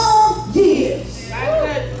 12 long years.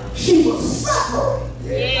 She was suffering.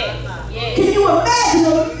 Can you imagine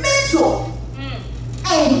the mental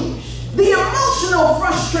anguish, the emotional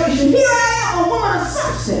frustration? Here I am, a woman of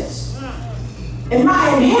substance. And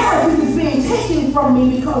my inheritance is being taken from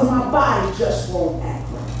me because my body just won't act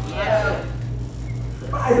right. The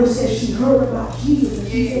Bible says she heard about Jesus and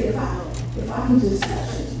she said, if I can just touch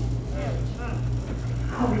him,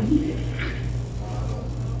 I'll be healed.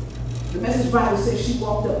 The Message Bible says she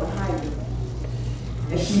walked up behind him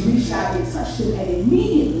and she reached out and touched him, and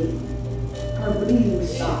immediately her bleeding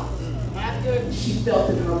stopped. She felt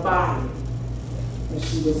it in her body and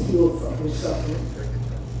she was healed from her suffering.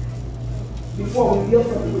 Before we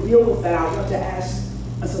deal with that, I want to ask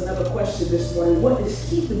us another question this morning. What is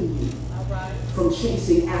keeping you from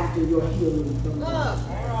chasing after your healing from God?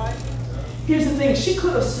 Here's the thing. She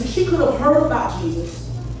could have heard about Jesus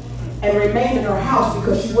and remained in her house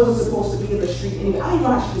because she wasn't supposed to be in the street anyway. I don't even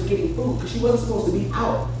know how she was getting food because she wasn't supposed to be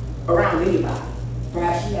out around anybody.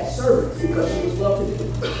 Perhaps she had servants because she was well-to-do.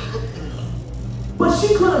 But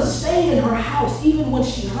she could have stayed in her house even when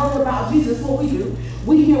she heard about Jesus. That's what we do.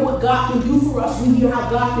 We hear what God can do for us. We hear how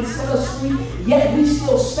God can set us free. Yet we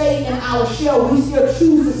still stay in our shell. We still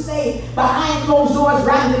choose to stay behind closed doors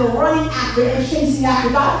rather than running after and chasing after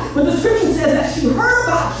God. But the scripture says that she heard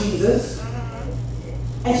about Jesus.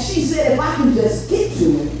 And she said, if I can just get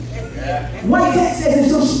to him. One text says,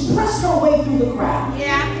 and so she pressed her way through the crowd.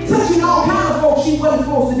 Touching all kinds of folks she wasn't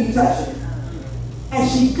supposed to be touching. And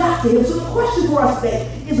she got to him. So the question for us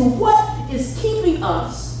today is, what is keeping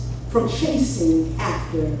us from chasing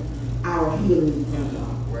after our healing from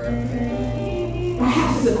God?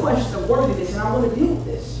 Perhaps it's a question of worthiness, and I want to deal with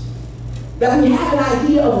this. That we have an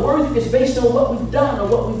idea of worthiness based on what we've done or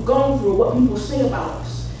what we've gone through or what people say about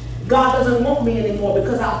us. God doesn't want me anymore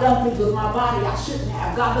because I've done things with my body I shouldn't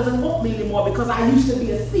have. God doesn't want me anymore because I used to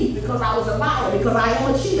be a thief, because I was a liar, because I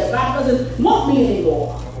am a cheater. God doesn't want me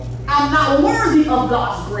anymore. I'm not worthy of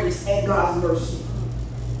God's grace and God's mercy.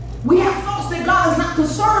 We have thoughts that God is not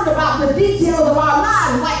concerned about the details of our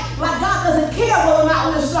lives, like God doesn't care whether or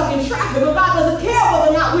not we're stuck in traffic, or God doesn't care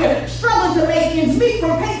whether or not we're struggling to make ends meet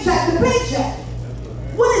from paycheck to paycheck.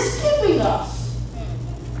 What is keeping us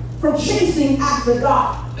from chasing after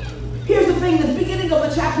God? Here's the thing, the beginning of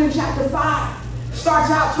the chapter in chapter 5 starts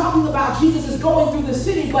out talking about Jesus is going through the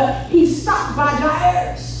city, but he's stopped by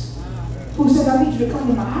Jairus, who says, I need you to come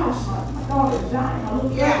to my house. My daughter is dying. My little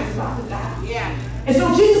girl is about to die. Yeah. And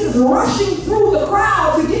so Jesus is rushing through the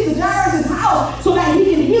crowd to get to Jairus' house so that he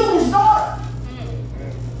can heal his daughter.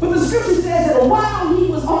 But the scripture says that while he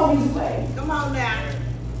was on his way, Come on now.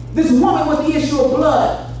 this woman with the issue of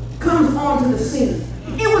blood comes onto the scene.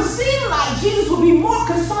 It would seem like Jesus would be more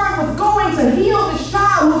concerned with going to heal this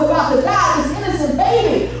child who was about to die, this innocent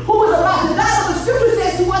baby who was about to die. But the scripture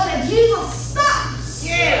says to us that Jesus stops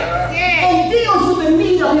and deals with the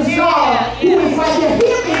need of his daughter who is right there.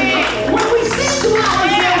 Hear me. When we say to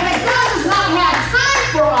ourselves that God does not have time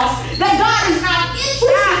for us, that God is not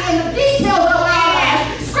interested in the details of our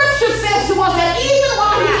lives, scripture says to us that even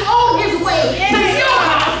while he's on his way to your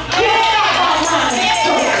house, he'll stop by mine.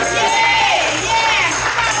 So when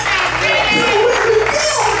we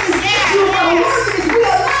deal with this issue of worthiness, we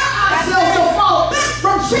allow ourselves to fall back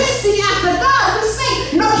from chasing after God. We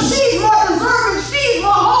say, no, she's more deserving, she's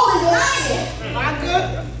more holy than I am. My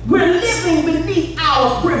good. We're living beneath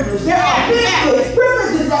our privilege. There are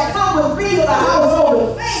privileges that come with being in the household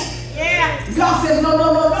of faith. Yeah. God says, no,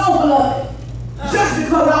 beloved. Just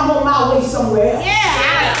because I'm on my way somewhere else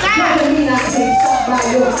doesn't mean I can't stop by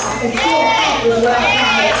your house and still accomplish what I'm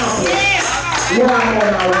trying to accomplish. Where I'm on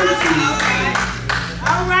my way to.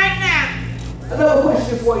 All right now. Another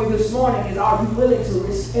question for you this morning is, are you willing to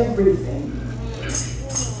risk everything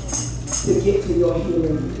to get to your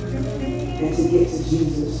healing and to get to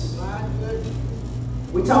Jesus?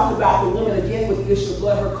 We talked about the woman again with the issue of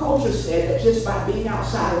blood. Her culture said that just by being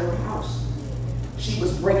outside of her house, she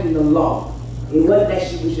was breaking the law. It wasn't that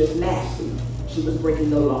she was just nasty. She was breaking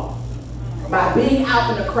the law. By being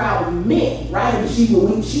out in a crowd of men, right? And she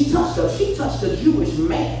touched a Jewish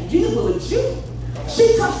man. Jesus was a Jew.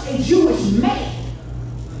 She touched a Jewish man.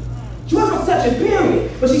 She wasn't supposed to touch him,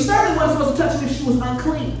 period. But she certainly wasn't supposed to touch him if she was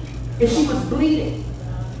unclean, if she was bleeding.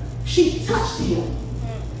 She touched him.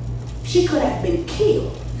 She could have been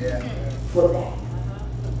killed for that.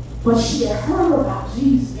 But she had heard about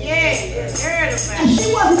Jesus. And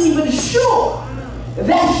she wasn't even sure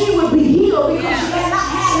that she would be healed because she had not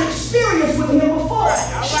had an experience with him before.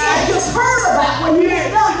 She had just heard about what he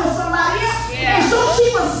had done for somebody else. And so she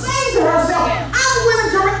was saying to herself,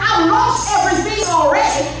 I've lost everything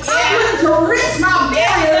already. I'm willing to risk my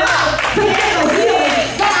very life to get the healing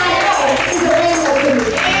that I know is available to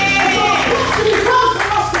me. And so the question becomes for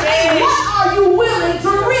us today, what are you willing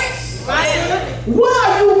to risk? What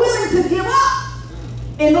are you willing to give up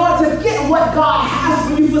in order to get what God has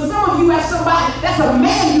for you? For some of you, that's a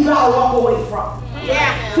man you gotta walk away from.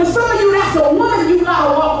 For some of you, that's a woman you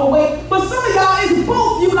gotta walk away. For some of y'all, it's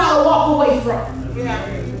both you gotta walk away from.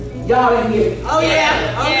 Y'all didn't hear me. Oh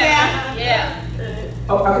yeah.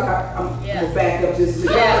 I'm gonna back up just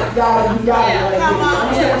y'all didn't hear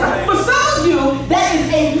me. For some of you, that is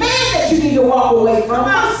a man that you need to walk away from.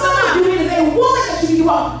 For some of you, it is a woman that you need to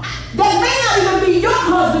walk. That may not even be your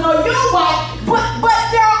husband or your wife, but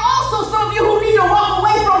there are also some of you who need to walk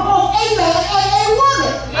away from both a man and a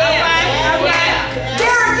woman.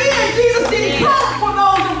 There again, Jesus didn't come for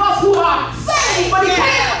those of us who are saved, but he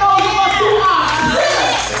came for those of us who are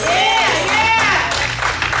sinners.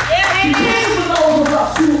 He came for those of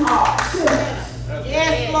us who are sinners.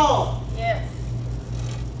 Yes, Lord.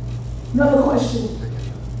 Another question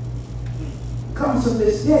comes from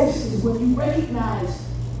this text is when you recognize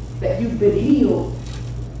that you've been healed,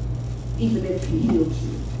 even if he healed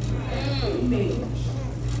you. Amen.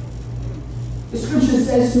 The scripture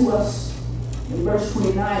says to us in verse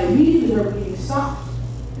 29, immediately her bleeding stopped,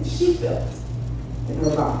 and she felt in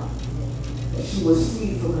her body that she was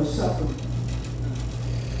freed from her suffering.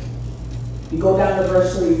 You go down to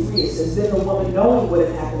verse 33, it says, then the woman, knowing what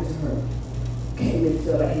had happened to her, came and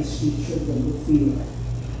fell at his feet, trembling with fear,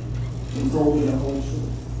 and told me the whole truth.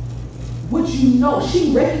 Would you know,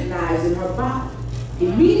 she recognized in her body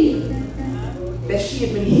immediately that she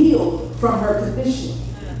had been healed from her condition.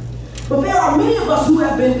 But there are many of us who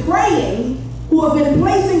have been praying, who have been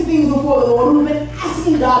placing things before the Lord, who have been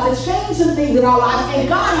asking God to change some things in our lives, and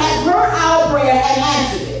God has heard our prayer and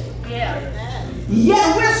answered it.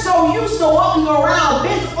 Yet we're so used to walking around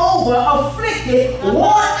bent over, afflicted,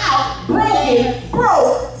 worn out, broken,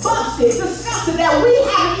 broke, busted, disgusted, that we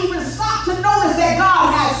haven't even stopped to notice that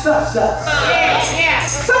God has touched us.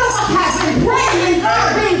 Some of us have been praying, and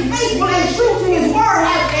God being faithful and true to his word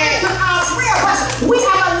has answered our prayer, but we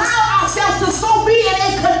have allowed ourselves to so be in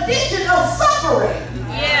a condition of suffering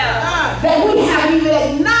that we haven't even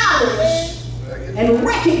acknowledged and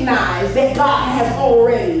recognized that God has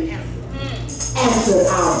already answered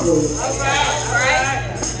our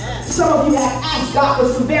prayer. Some of you have asked God for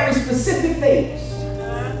some very specific things,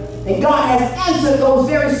 And God has answered those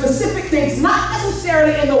very specific things, not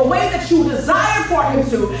necessarily in the way that you desire for him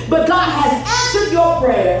to, but God has answered your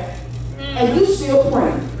prayer, and you still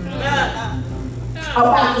praying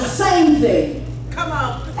about the same thing. Come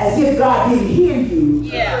on. As if God didn't hear you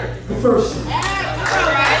the first time.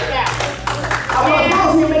 I want to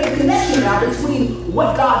pause here and make a connection now between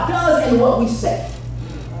what God does and what we say.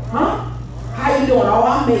 Huh? How you doing? Oh,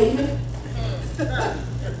 I'm making it.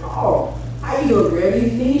 Oh, how you doing, girl? You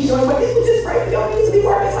need showing, but didn't we just pray for your knees to be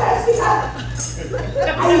working last week?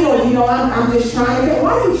 How you doing? You know, I'm just trying to catch.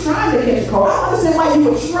 Why are you trying to catch a cold? I don't understand why you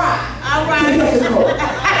would try to catch a cold.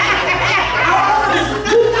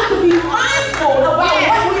 We have to be mindful about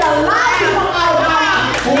what we allow to come out of our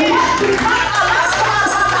mouth. And what we come out of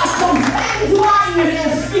our mouth comes back into our ears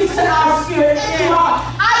and speaks to our spirit.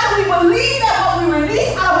 Either we believe that what we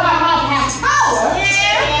release out of our mouth has power,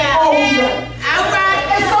 or we don't.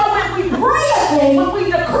 And so when we pray a thing, when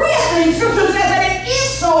we decree a thing, Scripture says that it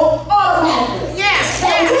is so automatically.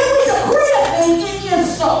 And when we decree a thing, it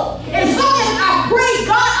is so. And so as I pray,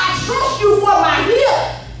 God, I trust you for my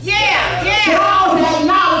healing. So I ought to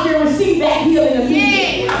acknowledge and receive that healing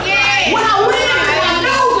immediately. When I win and my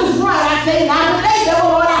nose is right, I say, now today, devil,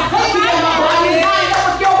 Lord, I thank you that my body is lined up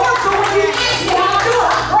with your work. So when you ask me how I do it,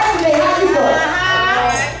 I pray today, how you doing?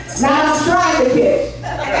 Now I'm trying to catch.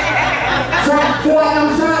 Feel like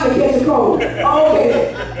I'm trying to catch a cold. Okay.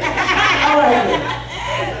 All right.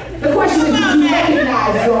 The question is, would you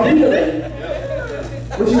recognize your healing?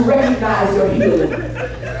 Would you recognize your healing?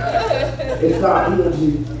 If God healed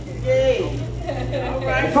you.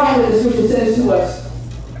 And finally, the Scripture says to us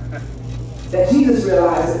that Jesus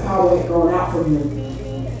realized that power had gone out from him.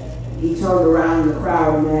 He turned around in the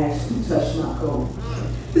crowd and asked, who touched my coat?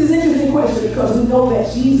 This is an interesting question because we know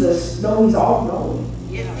that Jesus knows he's all-knowing.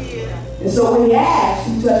 Yes, he is. And so when he asked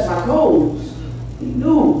who touched my clothes, he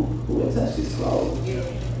knew who had touched his clothes.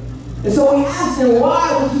 And so we asked him,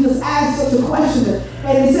 why would Jesus ask such a question?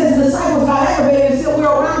 And he says the disciples got aggravated and said, we're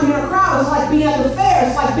around here in a crowd. It's like being at the fair.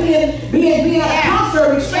 It's like being at a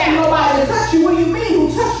concert expecting nobody to touch you. What do you mean, who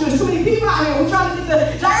touched you? There's too many people out here. We're trying to get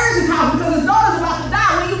to Jairus' house because his daughter's about to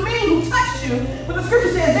die. What do you mean, who touched you? But the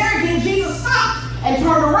Scripture says there again, Jesus stopped and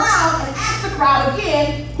turned around and asked the crowd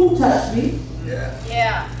again, who touched me?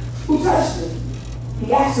 Who touched me?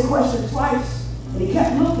 He asked the question twice, and he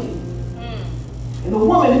kept looking. And the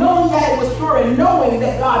woman, knowing that it was her and knowing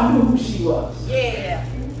that God knew who she was.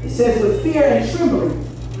 It says with fear and trembling,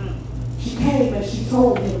 she came and she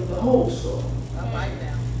told him the whole story.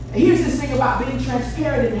 And here's this thing about being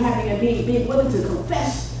transparent and having and being willing to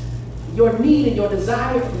confess your need and your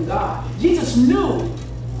desire from God. Jesus knew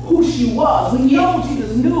who she was. We know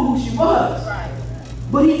Jesus knew who she was.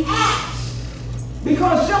 But he asked,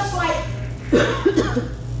 because just like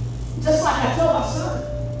I told my son,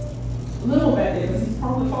 little back there, because he's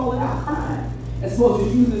probably falling out crying, as opposed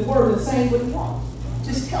to using his words and saying what he wants.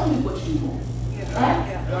 Just tell me what you want.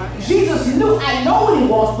 Right? Jesus knew, I know what he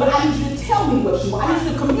wants, but I need you to tell me what you want. I need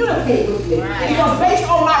you to communicate with me. Because based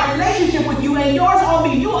on my relationship with you and yours on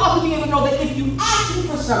me, you ought to be able to know that if you ask me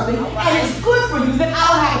for something and it's good for you, then I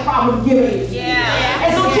don't have a problem giving it to you.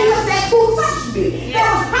 And so Jesus said, who touched me? There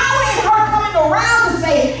was power in her coming around to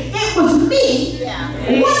say, it was me.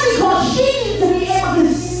 One, because she needed to be able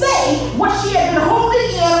to say what she had been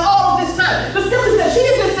holding in all of this time. The Scripture says she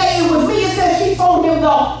didn't say it was me, it says she told him the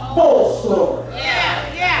whole story.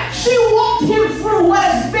 She walked him through what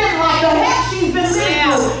has been like the heck she's been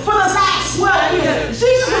living through for the last 12 years.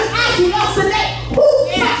 Jesus is asking us today, who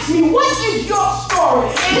touched me? What is your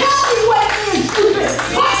story? Tell me what it is you've been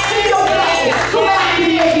touched in your life so that I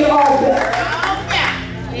can make it all better.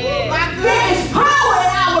 There is power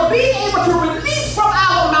in our being able to release from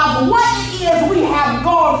our mouth what it is we have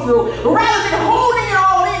gone through, rather than holding it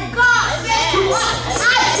all in. God said to us,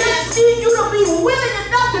 I just need you to be willing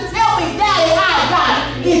enough to tell me, Daddy, I've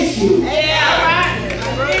got an issue.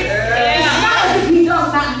 It's not as if he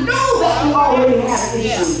does not know that we already have an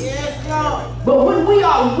issue. But when we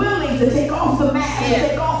are willing to take off the mask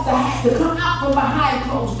and take off the hat, to come out from behind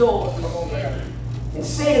closed doors and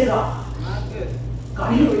say to God,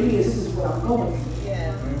 God, here it is. This is what I'm going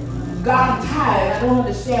through. God, I'm tired. I don't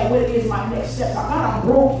understand what it is my next step. God, I'm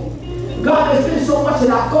broken. God, there's been so much that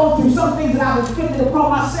I've gone through. Some things that I've inflicted upon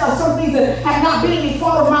myself. Some things that have not been any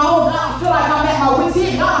fault of my own. God, I feel like I'm at my wit's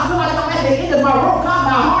end. God, I feel like I'm at the end of my rope. God,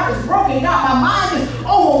 my heart is broken. God, my mind is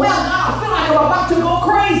overwhelmed. God, I feel like I'm about to go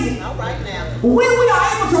crazy. When we are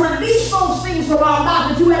able to release those things from our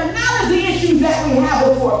mouth and to acknowledge the issues that we have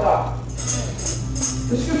before God,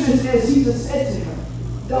 the Scripture says, Jesus said to her,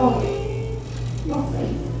 daughter, your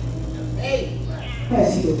faith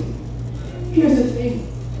has healed you. Here's the thing.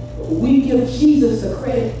 we give Jesus the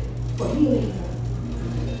credit for healing her.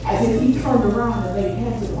 As if he turned around and laid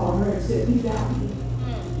hands upon her and said, be thou healed.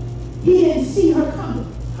 He didn't see her coming.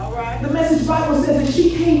 All right. The Message Bible says that she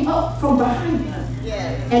came up from behind him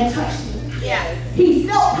and touched him. Yeah. He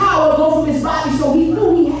felt power go from his body, so he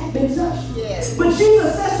knew he had been touched. Yes. But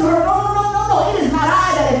Jesus says to her, no, it is not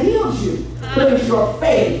I that have healed you, but it's your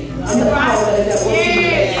faith and the power that is at work in you.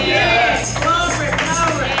 Yes.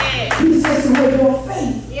 Glory. He says to her, your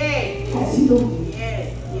faith Yes. has healed you.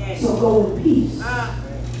 Yes. So go in peace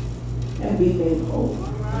and be made whole.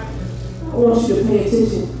 I want you to pay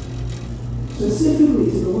attention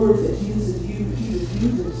specifically to the words that Jesus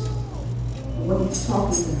uses when he's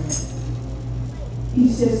talking to her. He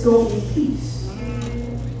says, go in peace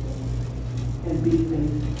and be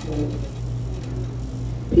made whole.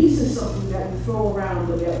 Peace is something that we throw around,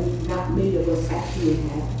 but that not many of us actually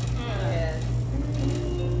have. Yes.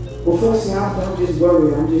 Well, folks say, I'm just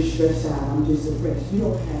worried, I'm just stressed out, I'm just depressed. You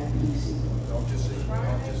don't have peace. Don't just say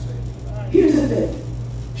it. Here's the thing.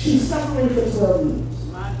 She's suffering for 12 years.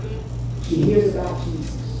 She hears about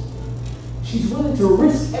Jesus. She's willing to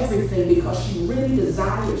risk everything because she really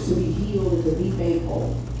desires to be healed and to be made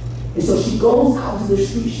whole. And so she goes out to the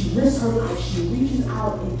street, she risks her life, she reaches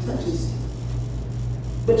out and touches him.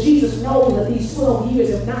 But Jesus knows that these 12 years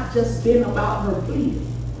have not just been about her bleeding.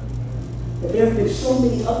 That there have been so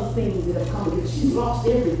many other things that have come against. She's lost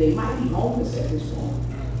everything, might be homeless at this point.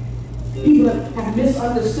 People have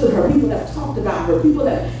misunderstood her. People have talked about her. People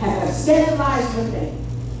that have scandalized her name.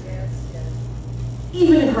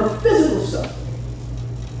 Even in her physical suffering,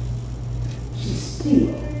 she still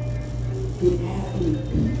didn't have any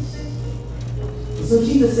peace. And so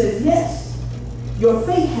Jesus says, yes, your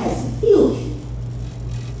faith has healed you,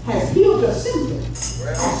 has healed your symptoms,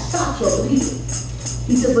 has stopped your bleeding.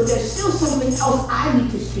 He said, but there's still something else I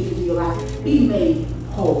need to speak into your life. Be made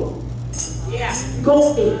whole. Yeah.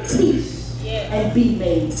 Go in peace and be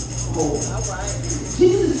made whole. All right. Jesus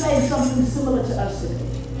is saying something similar to us today.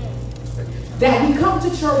 That we come to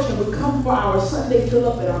church and we come for our Sunday fill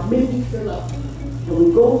up and our midweek fill up, and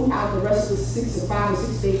we go throughout the rest of the 5 or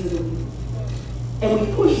 6 days of the week, and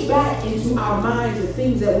we push back into our minds the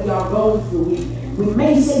things that we are going through. We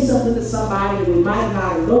may say something to somebody and we might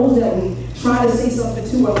not, and those that we try to say something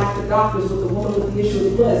to are like the doctors with the woman with the issue of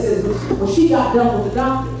the blood. It says when she got done with the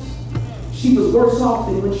doctors, she was worse off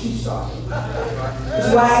than when she started.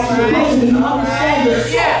 That's why I actually you understand the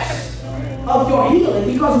source of your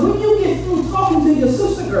healing, because when you get through talking to your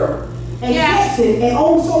sister girl and texting and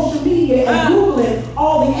on social media and Googling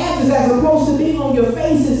all the answers as opposed to being on your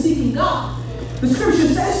face and seeking God, the scripture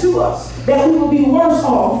says to us that we will be worse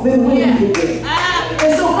off than when we began.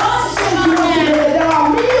 And so God says to us today that there are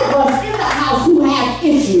many of us in the house who have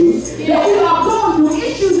issues, that we are going through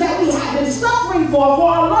issues that we have been suffering for a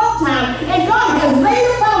long time, and God has laid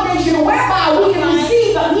a foundation whereby we can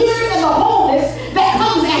receive the healing and the wholeness that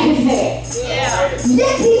comes at his hand.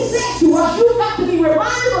 Yet he said to us, you've got to be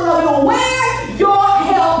reminded of where your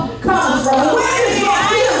help comes from. Where does your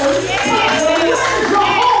healing come from? Where does your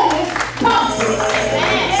wholeness come from?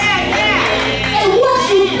 And once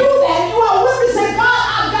you do that, you are willing to say, God,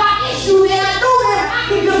 I've got issues, and I know that if I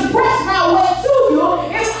can just press my way to you,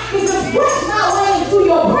 if I can just press my way into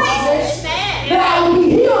your presence, that I will be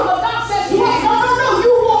healed. But God says to us, no,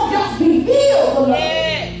 you won't just be healed,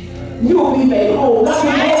 beloved. You will be made whole. God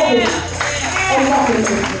will hold you.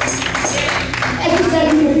 As you stand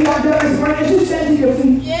to your feet, I'm done this morning. As you stand to your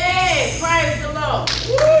feet. Yes, praise the Lord.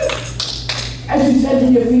 As you stand to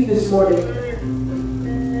your feet this morning.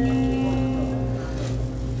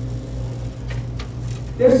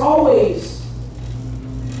 There's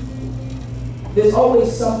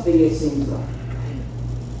always something, it seems like.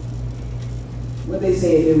 What they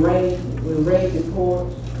say, when it rains and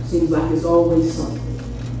pours, it seems like it's always something.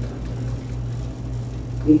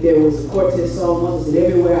 If there was a quartet song once, it said,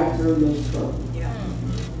 everywhere I turn there's trouble.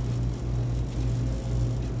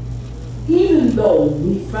 Even though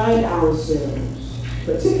we find ourselves,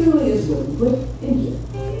 particularly as women, but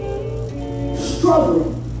in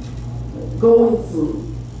struggling, going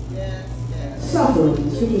through, suffering.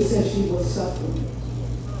 The scripture says she was suffering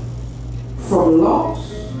from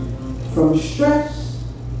loss, from stress,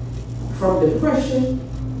 from depression,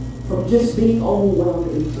 from just being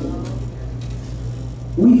overwhelmed in general.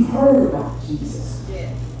 We've heard about Jesus.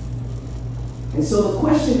 And so the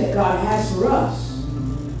question that God has for us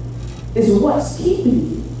is, what's keeping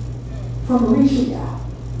you from reaching out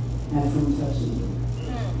and from touching you?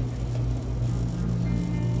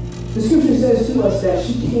 The scripture says to us that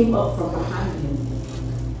she came up from behind him.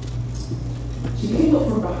 She came up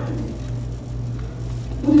from behind him.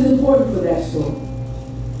 What is important for that story?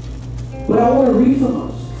 I want to read from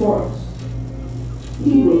us, for us.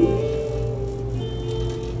 Hebrews.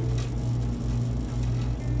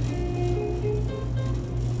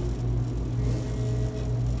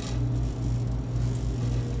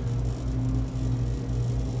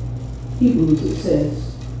 Hebrews, it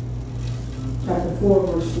says, chapter 4,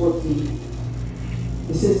 verse 14.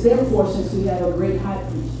 It says, therefore, since we have a great high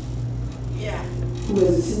priest Yeah. who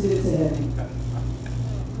has ascended into heaven,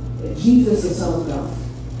 Jesus, the Son of God,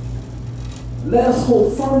 let us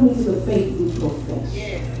hold firmly to the faith we profess.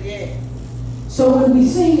 Yes, yes. So when we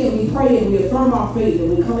sing and we pray and we affirm our faith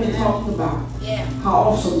and we come in talking about Yeah. how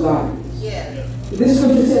awesome God is, Yeah. this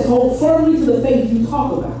scripture says, hold firmly to the faith you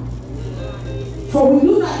talk about. For we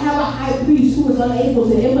do not have a high priest who is unable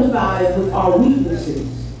to empathize with our weaknesses.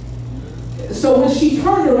 So when he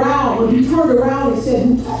turned around and said,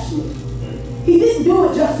 who touched me? He didn't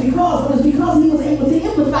do it just because, but it's because he was able to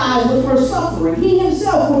empathize with her suffering. He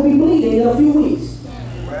himself will be bleeding in a few weeks.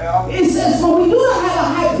 It says, for we do not have a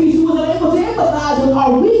high priest who is unable to empathize with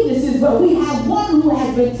our weaknesses, but we have one who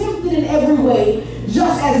has been tempted in every way,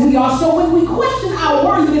 just as we are. So when we question our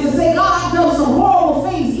worthiness and say, God, I've done some horrible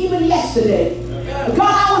things even yesterday. God,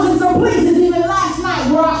 I was in some places even last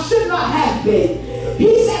night where I should not have been.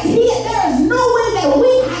 He says, there is no way that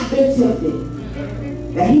we have been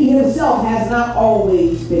tempted, that he himself has not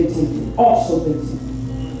always been tempted, also been tempted.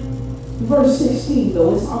 Verse 16,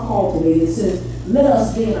 though, it's our call today. It says, let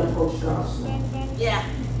us then approach God's throne. Yeah.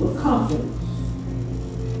 With confidence.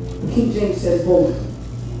 The King James says boldly,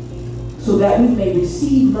 so that we may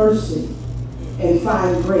receive mercy and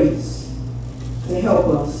find grace to help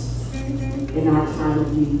us in our time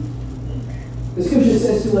of need. The scripture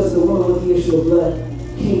says to us, the woman with the issue of blood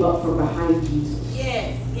came up from behind Jesus.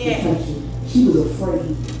 Yes, To yes. touch him. She was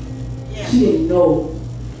afraid. Yeah. She didn't know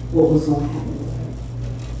what was going to happen to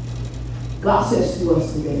her. God says to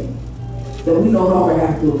us today that we no longer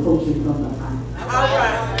have to approach him from behind, All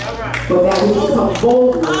right, all right. but that we can come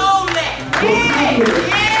boldly. Hold it. Yeah,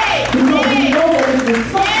 yeah, Because we yeah. know that if we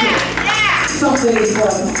touch him, Yeah, something is going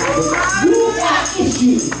to happen. You got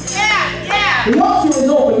issues. yeah, yeah. The altar is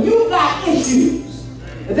open. You got issues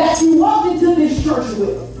that you walked into this church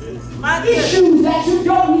with. My goodness. Issues that you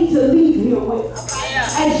don't need to leave here with.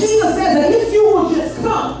 Yeah. And Jesus says that if you will just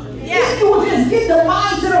come, Yeah. if you will just get the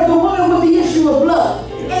mindset of the woman with the issue of blood,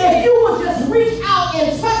 and if you will just reach out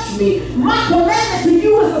and touch me, my commandment to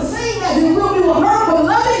you is the same as it will be with her.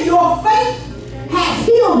 Beloved, your faith has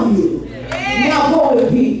healed you. Yeah. Now go in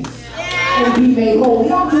peace and be made whole.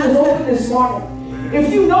 The altar is open this morning.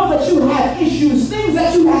 If you know that you have issues, things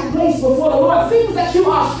that you have placed before the Lord, things that you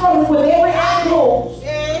are struggling with, every eye closed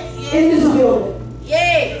Yes, in yes. this building,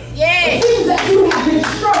 Yes, yes. things that you have been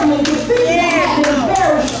struggling with, things that have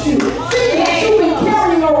embarrassed you, things that you've been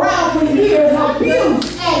carrying around for years,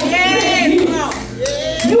 abuse and Yes, misuse.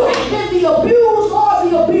 Lord. You have been the abused or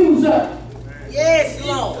the abuser. Yes,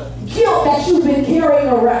 Lord. Guilt that you've been carrying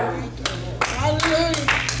around. Hallelujah.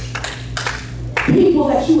 People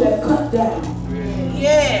that you have cut down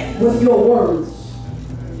Yeah. with your words,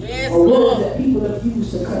 Yes, or words Lord. that people have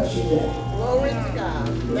used to cut you down. Glory to God.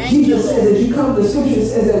 Thank you, Jesus says, Lord. as you come, the scripture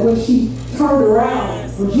says that when she turned around,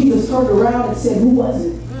 when Jesus turned around and said, who was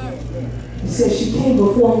it? He said she came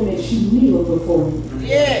before him and she kneeled before him.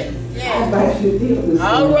 Yes, I yes. invite you to kneel this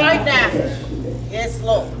All morning. right now. I'll touch you today. Yes,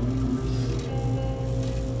 Lord.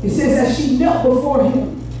 He says that she knelt before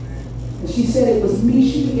him and she said it was me.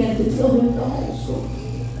 She began to tell him the whole story.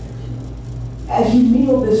 As you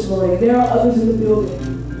kneel this morning, there are others in the building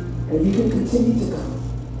and you can continue to come.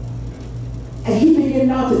 As you begin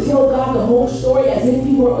now to tell God the whole story as if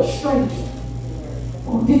you were a stranger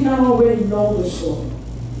who did not already know the story.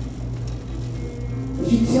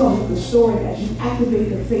 As you tell him the story, as you activate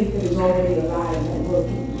the faith that is already alive and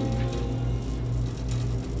working.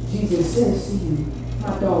 Jesus says to you,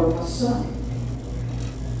 my daughter, my son,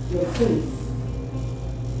 your faith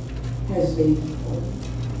has made you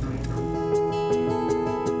whole.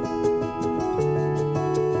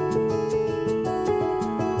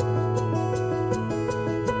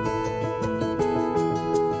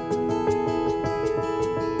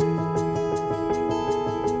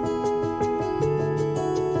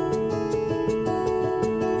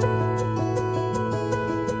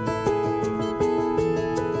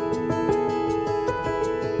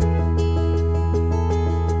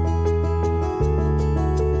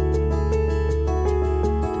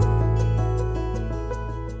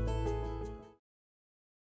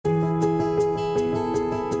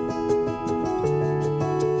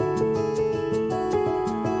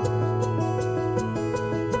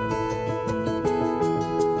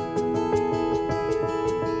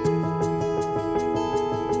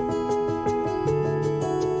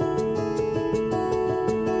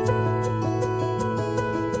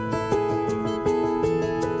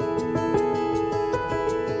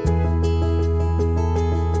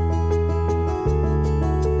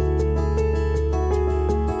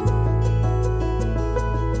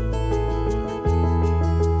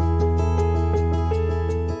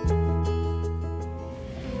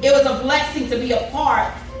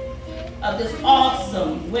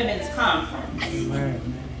 women's conference,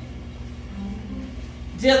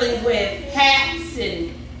 dealing with hats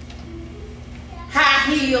and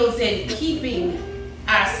high heels and keeping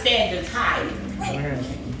our standards high.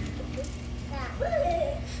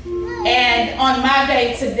 And on my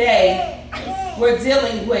day today, we're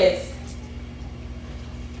dealing with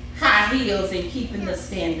high heels and keeping the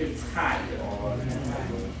standards higher.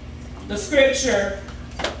 The scripture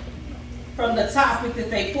from the topic that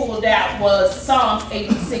they pulled out was Psalms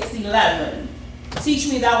 86:11. Teach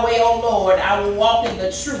me thy way, O Lord, I will walk in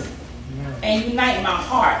the truth and unite my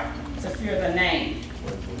heart to fear the name.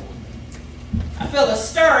 I feel a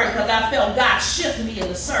stirring because I felt God shift me in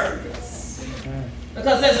the service.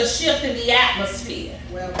 Because there's a shift in the atmosphere.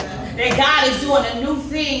 That God is doing a new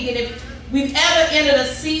thing, and if we've ever entered a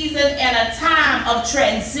season and a time of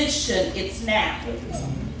transition, it's now.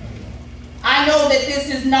 I know that this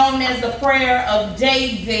is known as the prayer of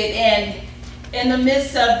David, and in the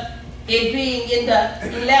midst of it being in the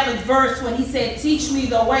 11th verse when he said, teach me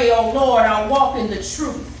the way, O Lord, I'll walk in the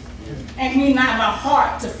truth, and unite my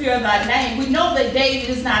heart to fear thy name. We know that David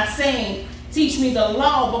is not saying, teach me the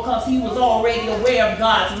law, because he was already aware of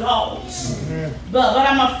God's laws. But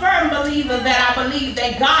I'm a firm believer that I believe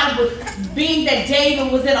that God would, being that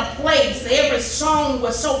David was in a place, every song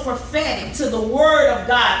was so prophetic to the word of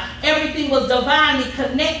God. Everything was divinely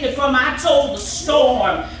connected, from I told the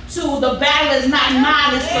storm to the battle is not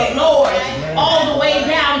mine, it's the Lord's, all the way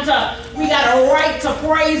down to we got a right to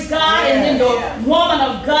praise God. And then the woman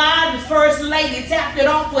of God, the first lady, tapped it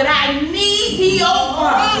off with, I need thee, oh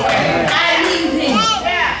God. I need thee.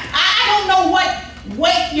 I don't know what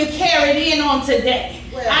weight you carried in on today.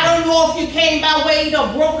 I don't know if you came by way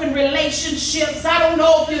of broken relationships. I don't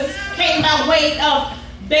know if you came by way of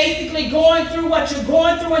basically going through what you're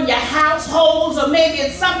going through in your households, or maybe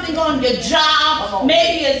it's something on your job,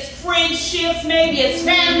 maybe it's friendships, maybe it's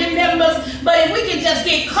family members. But if we can just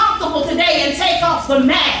get comfortable today and take off the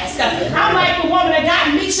mask. I'm like the woman that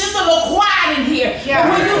got me, she's a little quiet in here.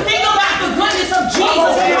 But when you think about the goodness of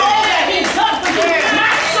Jesus and all that he's done for you,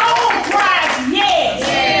 my soul cries, yes.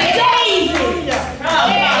 David.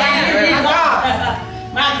 Oh,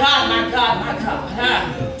 my God.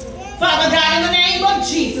 Father God, in the name of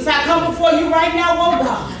Jesus, I come before you right now, oh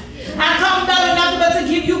God. I come not enough but to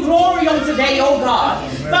give you glory on today, oh God.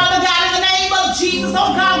 Father God, in the name of Jesus,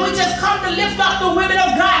 oh God, we just come to lift up the women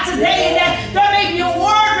of God today, and that there may be a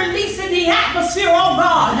word released in the atmosphere, oh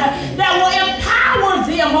God, that will empower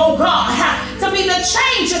them, oh God, to be the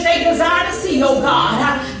change that they desire to see, oh God.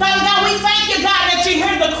 Father God, we thank you, God, that you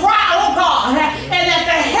hear the cry, oh God, and that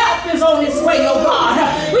the help is on its way, oh God.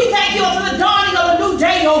 We thank you for the dawning of a new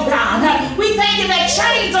day, oh God. We thank you that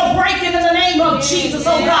chains are breaking in the name of Jesus,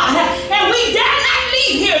 oh God. And we dare not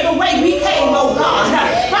leave here the way we came, oh God.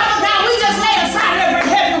 Father God, we just lay aside every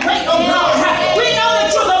heavy weight, oh God. We know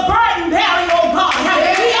that you're the burden bearing, oh God.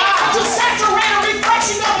 We ask that you saturate and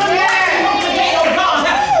refreshing of the anointing on today, oh God.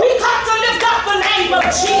 We come to lift up the name of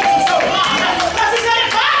Jesus, oh God. Because he said,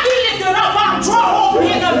 if I be lifted up, I'll draw all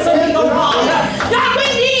men unto me, oh God. God, we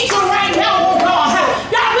need you right now, oh God.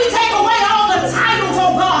 God, we take away all the titles,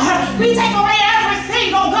 oh God. We take away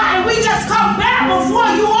everything, oh God, and we just come back before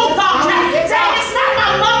you, oh God. Saying it's not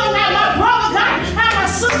my mother, not my brother, God, not my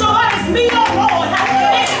sister, but it's me, oh Lord.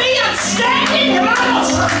 It's me, I'm standing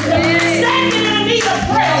in the need of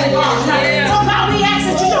prayer, oh God. So God, we ask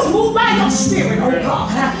that you just move by your spirit, oh God.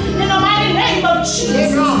 In the mighty name of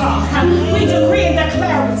Jesus, oh God, we decree and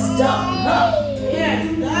declare it's done. Oh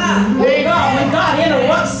God, when God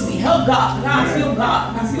interrupts me, oh God, I feel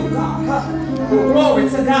God, I feel God. Glory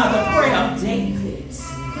to God, the prayer of David.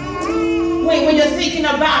 When you're thinking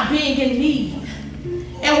about being in need,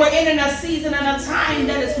 and we're in a season and a time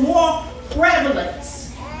that is more prevalent,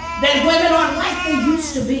 that women aren't like they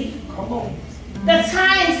used to be. The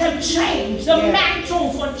times have changed. The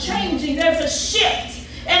mantles are changing. There's a shift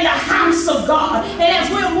in the house of God. And as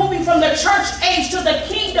we're moving from the church age to the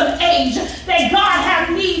kingdom age, that God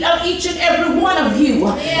have need of each and every one of you.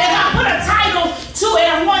 And I put a title to it.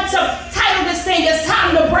 I want to title this thing, it's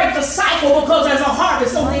time to break the cycle, because there's a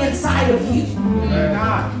harvest on the inside of you.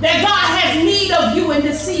 That God has need of you in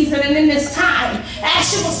this season and in this time. As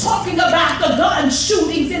she was talking about the gun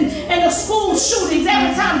shootings and the school shootings,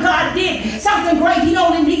 every time God did something great, he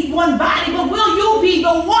only needed one body. But will you be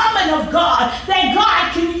the woman of God that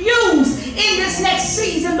God can use in this next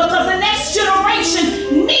season? Because the next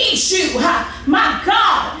generation needs you. My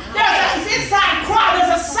God, there's an inside cry,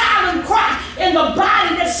 there's a silent cry in the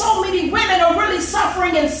body that so many women are really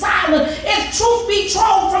suffering in silence. If truth be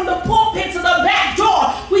told, from the pulpit to the back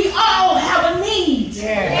door, we all have a need.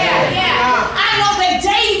 I know that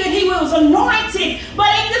David, he was anointed, but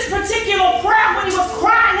in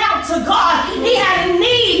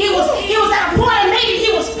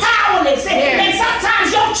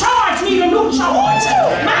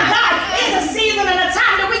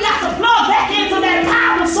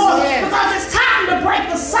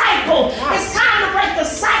cycle. It's time to break the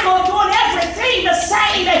cycle of doing everything the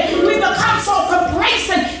same. And we become so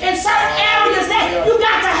complacent in certain areas that you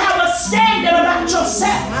got to have a standard about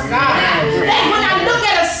yourself. That when I look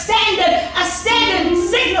at a standard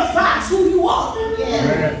signifies who you are.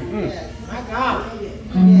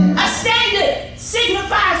 A standard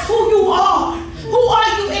signifies who you are. Who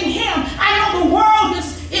are you in Him? I know the world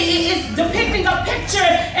is depicting a picture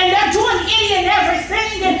and they're doing any and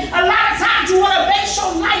everything. And a lot of times you want to base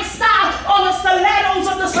your lifestyle on the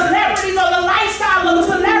stilettos of the celebrities or the lifestyle of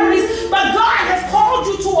the celebrities. But God has called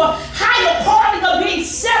you to a higher calling of being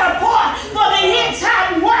set apart for the end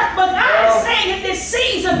time work. But God is saying in this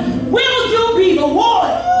season, will you be the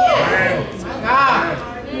one?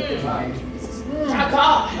 My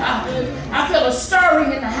God, I feel a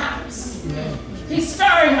stirring in the house. He's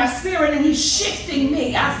stirring my spirit and He's shifting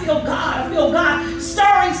me. I feel God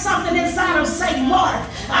stirring something inside of St. Mark.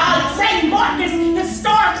 St. Mark is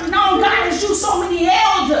historically known. God has used so many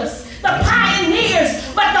elders, the pioneers,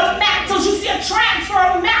 but the mantles, you see a transfer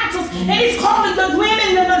of mantles, and He's calling the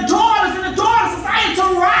women and the daughters of society to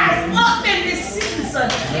rise up in this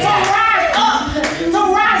season, to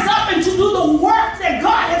rise up and to do the work that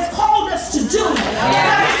God has called us to do.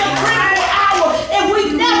 Because it's a critical hour, and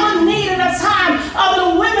we've never needed a time of the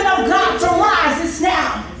women of God to rise. It's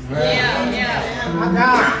now.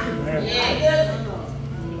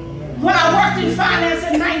 When I worked in finance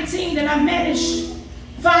at 19 and I managed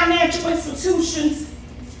financial institutions,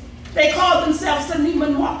 they called themselves the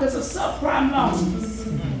Neiman Marcus of subprime loans.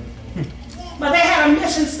 But they had a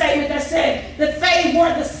mission statement that said that they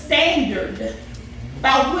were the standard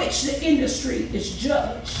by which the industry is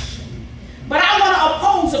judged. But I want to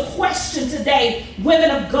pose a question today,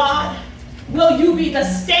 women of God. Will you be the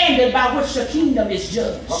standard by which the kingdom is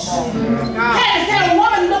judged? Can a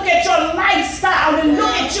woman look at your lifestyle and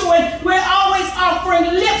look at you and we're always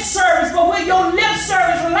offering lip service, but will your lip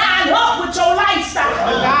service line up with your lifestyle?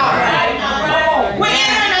 We're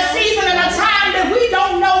entering a season and a time that we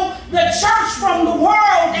don't know the church from the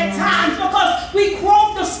world at times because we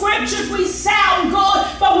quote the scriptures, we sound good,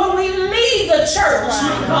 but when we leave the church,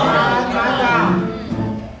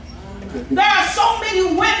 there are so many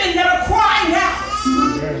women that are crying out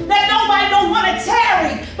that nobody don't want to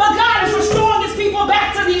tarry. But God is restoring His people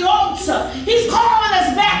back to the altar. He's calling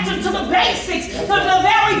us back to the basics, to the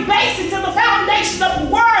very basics, to the foundation of the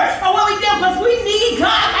word of what we do, because we need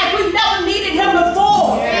God like we've never needed Him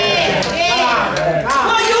before.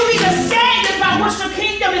 Will you be the standard by which the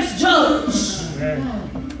kingdom is judged?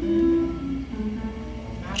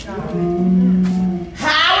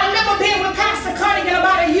 I remember being with Pastor Cunningham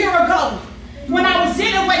about a year ago when I was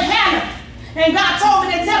dealing with Hannah, and God told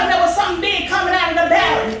me to tell him there was something big coming out of the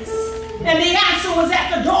barracks, and the answer was at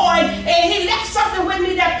the door, and He left something with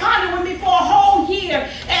me that pondered with me for a whole year,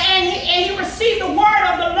 and he received the word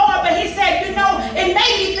of the Lord, but he said, you know, it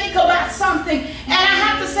made me think about something, and I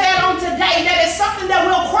have to say it on today, that it's something that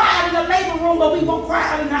we'll cry out in the labor room, but we won't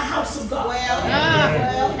cry out in the house of God.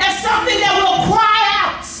 It's something that we'll cry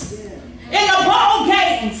out in the ball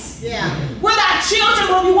games with our children,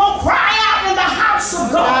 but we won't cry out in the house of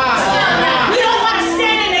God. We don't want to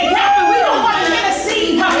stand in the gap and we don't want to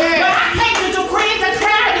intercede. But I came to decree and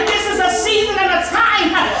declare that this is a season and a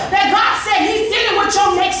time that God said He's dealing with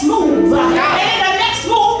your next move. And in the next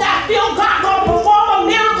move, I feel God going to perform a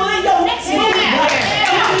miracle in your next move. And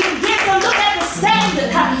when we begin to look at the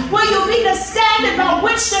standard, will you be the standard by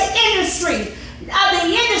which the industry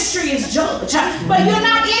is judged? But you're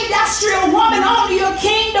not industrial woman, only you're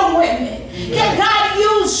kingdom women. Can God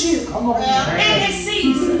use you in this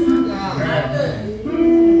season?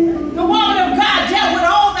 The woman of God dealt with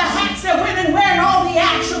all the hats that women wear and all the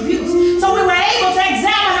attributes. So we were able to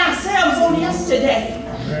examine ourselves on yesterday.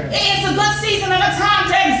 It's a good season and a time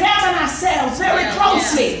to examine ourselves very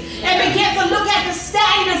closely and begin to look at the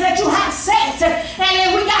standards that you have set. And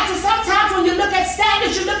then we got to, sometimes when you look at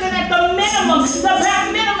standards, you're looking at the minimum, the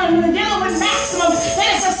bare minimum, you're dealing with maximum. And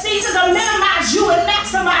it's a season to minimize you and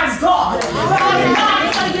maximize God. Because God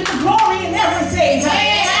is going to get the glory in everything.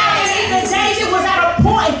 And I believe that David was at a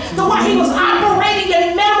point to where he was operating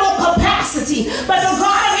in minimal capacity. But the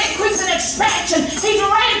God of increase and expansion, He's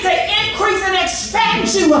ready to increase and expand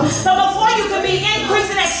you. But before you can be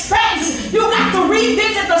increased and expanded, you got to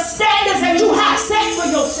revisit the standards that you have set for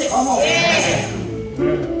yourself.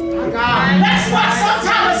 That's why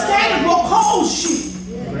sometimes a standard will cause you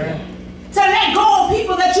to let go of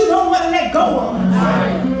people that you don't want to let go of.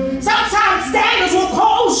 Sometimes standards will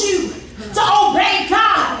cause you to obey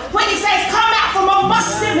God when He says, come out from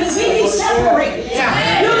amongst them and be separated.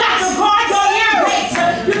 You got to guard your ear gates.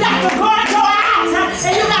 You got to guard your eyes.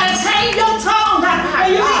 And you got to tame your tongue.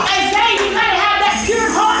 And you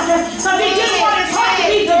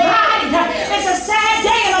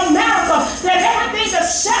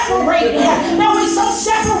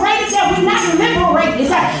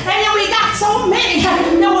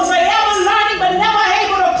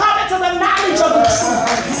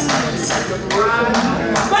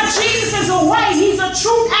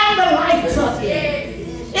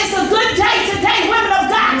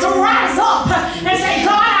up and say,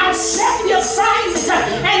 God, I'll accept the assignment.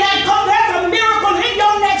 And then come, there's a miracle in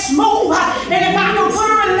your next move. And if I can put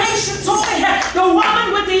a relation to it, the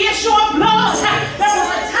woman with the issue of blood, there was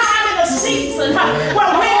a time in a season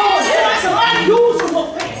where we were doing some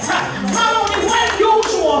unusual things. Not only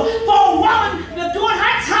unusual for a woman during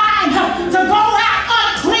her time to go out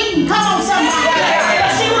unclean. Come on, somebody.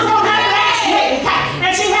 But she was on her last leg, and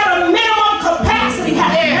she had a minimum capacity. And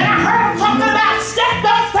I heard her talking about stepped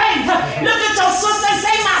up faith. Look at your sister and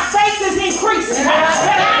say, my faith is increasing. And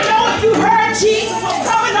I know if you heard Jesus was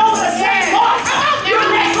coming over to say, Lord, you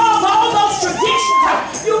let go of all those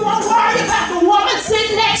traditions. You won't worry about the woman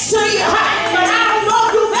sitting next to you. But I don't know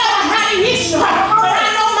if you've ever had an issue. But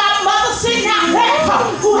I know my mother sitting out there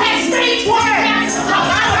who has stage 1 cancer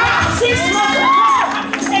about 6 months ago.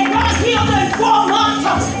 And God healed her in 4 months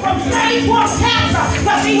from stage 1 cancer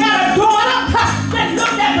because she had a daughter that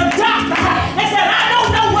looked at the doctor and said, I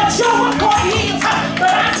don't know what your report is, but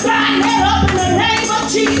I'm signing that up in the name of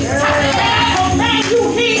Jesus. And I command you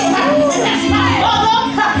healed. And that's my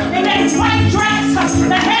mother in that white dress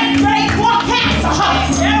that had stage 4 cancer.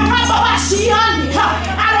 And remember what she under.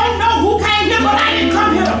 I don't know who came here, but I didn't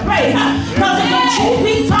come here to play. Because if the truth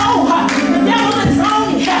be told, the devil is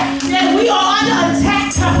on me. And we are under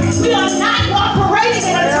attack. We are not operating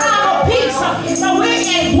in a time of peace. So we're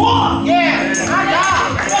in war. Yeah. My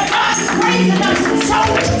God. But God is raising us some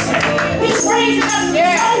soldiers. He's raising us some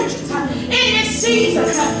soldiers in this season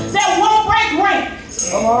that won't break rank.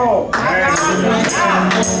 Come on.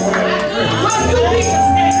 Will you be the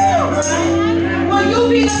standard? Will you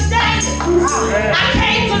be the standard? I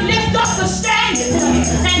came to lift up the standard,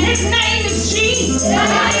 and his name is Jesus.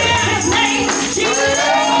 His name is Jesus.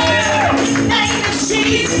 His name is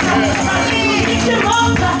Jesus. I picked him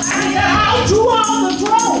up. He said, I'll draw on the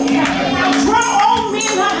throne. I'll draw all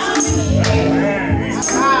men unto me.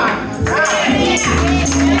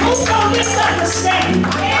 Who's going to lift up the standard?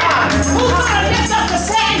 Who's going to lift up the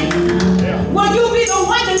standard? Will you be the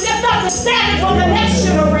one to lift up the standard for the next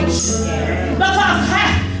generation? Because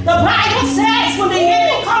the Bible says when the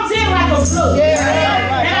enemy comes in like a flood,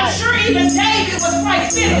 and I'm sure even David was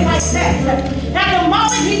right feeling like that. At the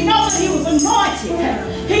moment he knew that he was anointed,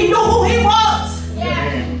 he knew who he was.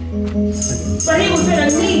 But he was in a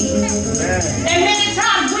need. And many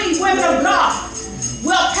times we women of God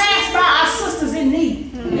will pass by our sisters in need.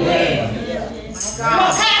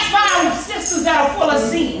 We'll pass by our sisters that are full of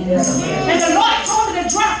sin. And the Lord told me to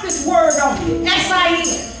drop this word on you, S-I-N.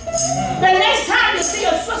 The next time you see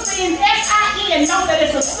a sister in S-I-N, know that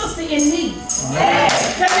it's a sister in need.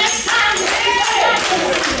 The next time you see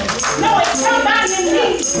somebody, know it's somebody in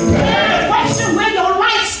need. The question, will your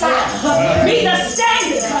lifestyle be the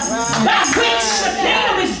standard by which the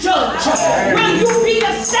kingdom is judged? Will you be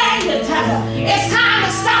the standard? It's time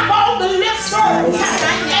to stop all the lip service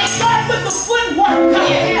and start with the footwork.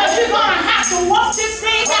 Because you're going to have to walk this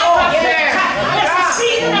thing out by faith. It's a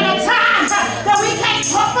season and a time that we can't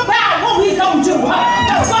talk about what we don't do.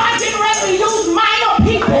 But God getting ready to use minor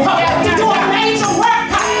people to do a major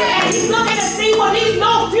work. And he's looking to see what these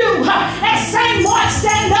little few and say, Lord,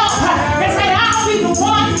 stand up and say, I'll be the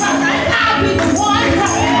one. I'll be the one.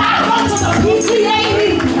 I'll go to the PTA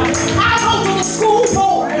meeting. I'll go to the school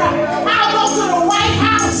board. I'll go to the White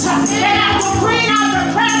House. And I will bring out the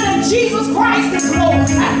declare that Jesus Christ is Lord.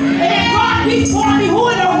 And if God be for me,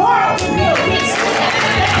 who in the world can be against me?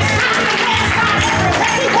 It's time to cast out every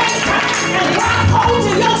heavy weight and grab hold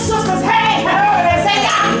to your sister's hand and say,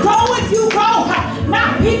 I'll go if you go.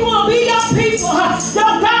 My people will be your people.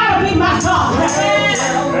 Your God will be my God.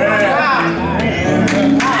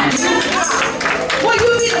 Will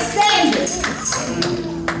you be the standard?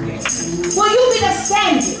 Will you be the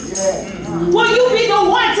standard? Will you be the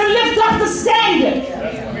one to lift up the standard?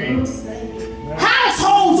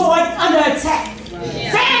 Households are under attack.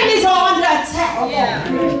 Families are under attack.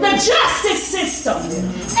 The justice system,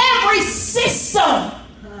 every system.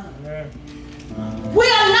 We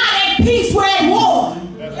are not at peace, we're at war.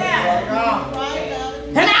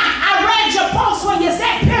 And I read your post when you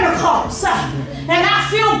said Pentecost. And I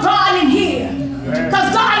feel God in here. Because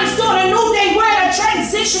God is doing a new thing. We're in a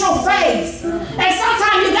transitional phase. And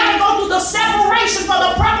sometimes you got to go through the separation for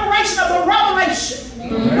the preparation of the revelation,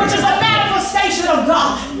 which is a manifestation of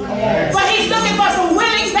God. But he's looking for some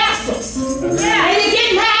willing vessels. And he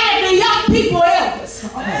get mad at the young people elders.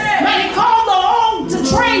 But he called the old to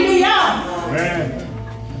train the young.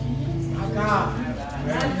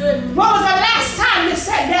 When was the last time you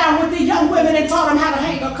sat down with the young women and taught them how to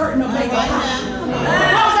hang a curtain or make a pie? When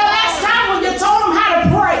was the last time when you told them how to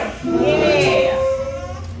pray?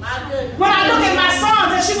 When I look at my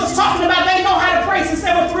sons and she was talking about they know how to pray since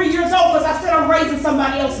they were 3 years old because I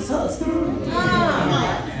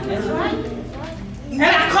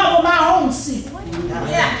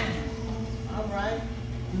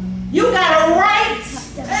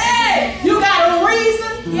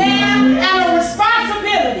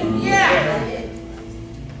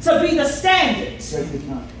standard.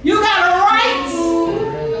 You got a right,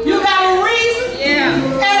 you got a reason, and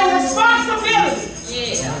a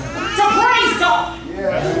responsibility to praise God.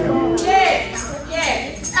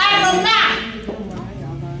 Out of the mouth.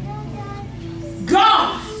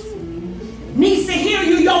 God needs to hear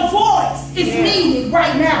you. Your voice is needed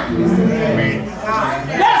right now.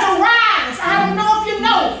 There's a rise. I don't know if you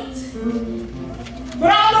know it, but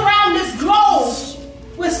all around this globe,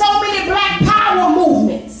 with so many black power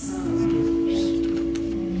movements,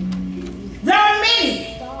 there are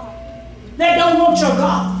many that don't want your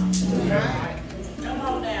God.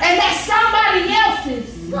 And that's somebody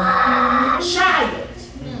else's child.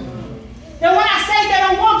 And when I say they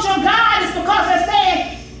don't want your God, it's because they're saying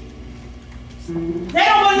they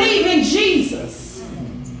don't believe in Jesus.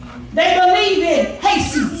 They believe in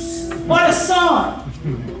Jesus or the Son.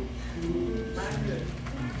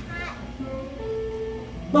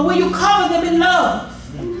 But when you cover them in love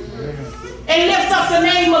and lift up the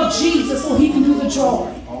name of Jesus so he can do the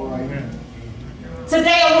joy.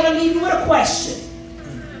 Today I want to leave you with a question.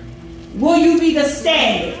 Will you be the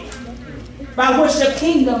standard by which the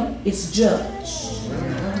kingdom is judged?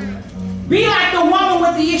 Be like the woman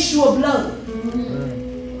with the issue of blood,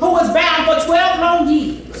 who was bound for 12 long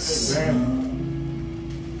years.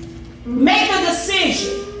 Make a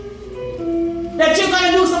decision that you're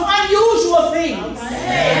going to do some unusual things.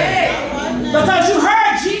 Because you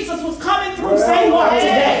heard Jesus was coming through St. Mark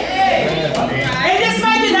today. And this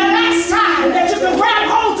may be the last time that you can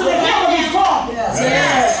grab hold to the hem of his garment.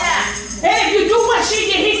 And if you do what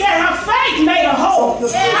she did, he said her faith made her whole.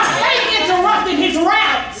 Her faith interrupted his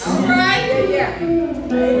route.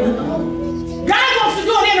 God wants to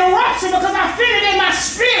do an interruption because I feel it in my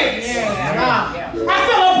spirit. I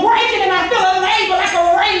feel a breaking and I feel a labor, like a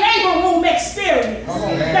labor room experience.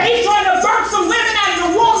 That he's trying to birth some women out of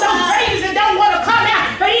the womb, those babies that don't want to come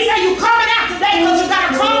out. But he said, you coming out today because you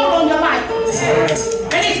got a call on your life.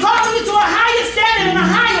 And he's calling you to a higher standard and a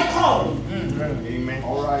higher calling. Amen.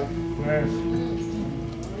 All right.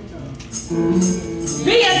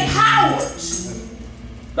 Be empowered,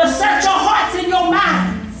 but search your hearts and your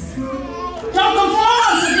minds. Don't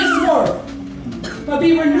conform to this world, but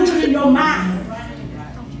be renewed in your mind.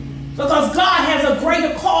 Because God has a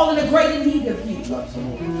greater call and a greater need of you.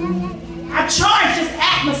 I charge this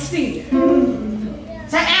atmosphere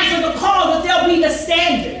to answer the call that they'll be the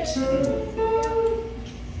standard.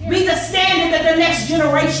 Be the standard that the next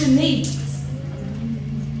generation needs.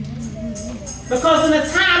 Because in a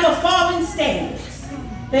time of falling standards,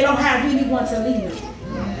 they don't have anyone to lead them.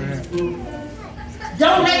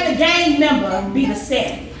 Don't let the gang member be the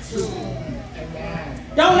standard.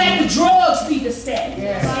 Don't let the drugs be the standard.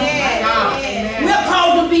 We're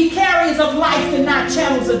called to be carriers of life and not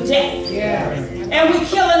channels of death. And we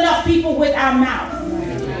kill enough people with our mouth.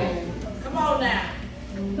 Come on now.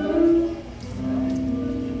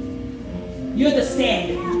 You're the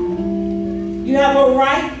standard. You have a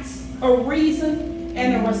right, a reason,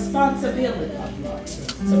 and a responsibility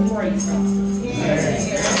to praise God.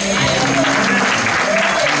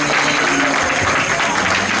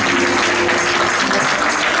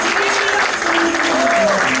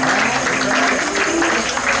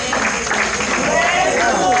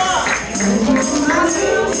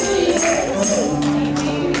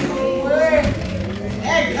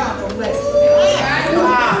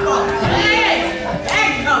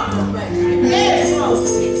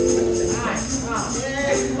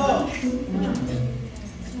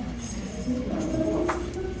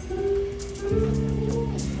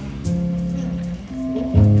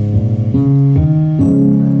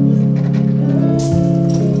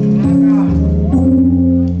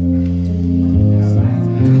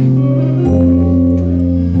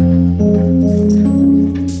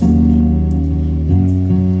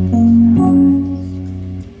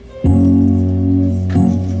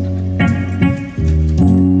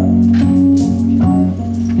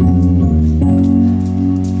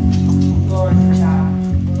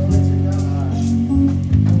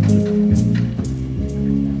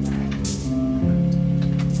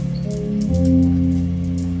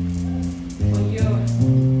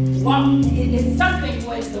 It's something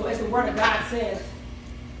as the word of God says,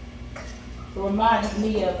 it reminded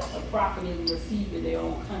me of a prophet and received in their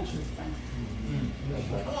own country.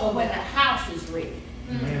 But when the house is ready.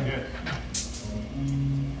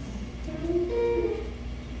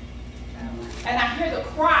 And I hear the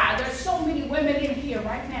cry. There's so many women in here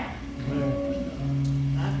right now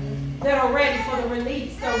that are ready for the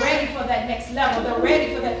release. They're ready for that next level. They're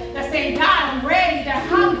ready for that. They're saying, God, I'm ready. They're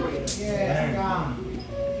hungry. Yes, God.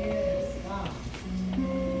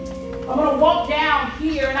 I'm going to walk down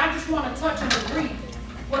here, and I just want to touch and agree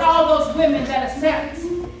with all those women that are sent.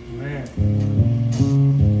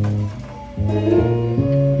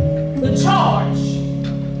 The charge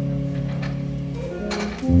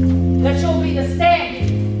that you'll be the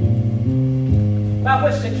standard by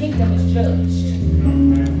which the kingdom is judged.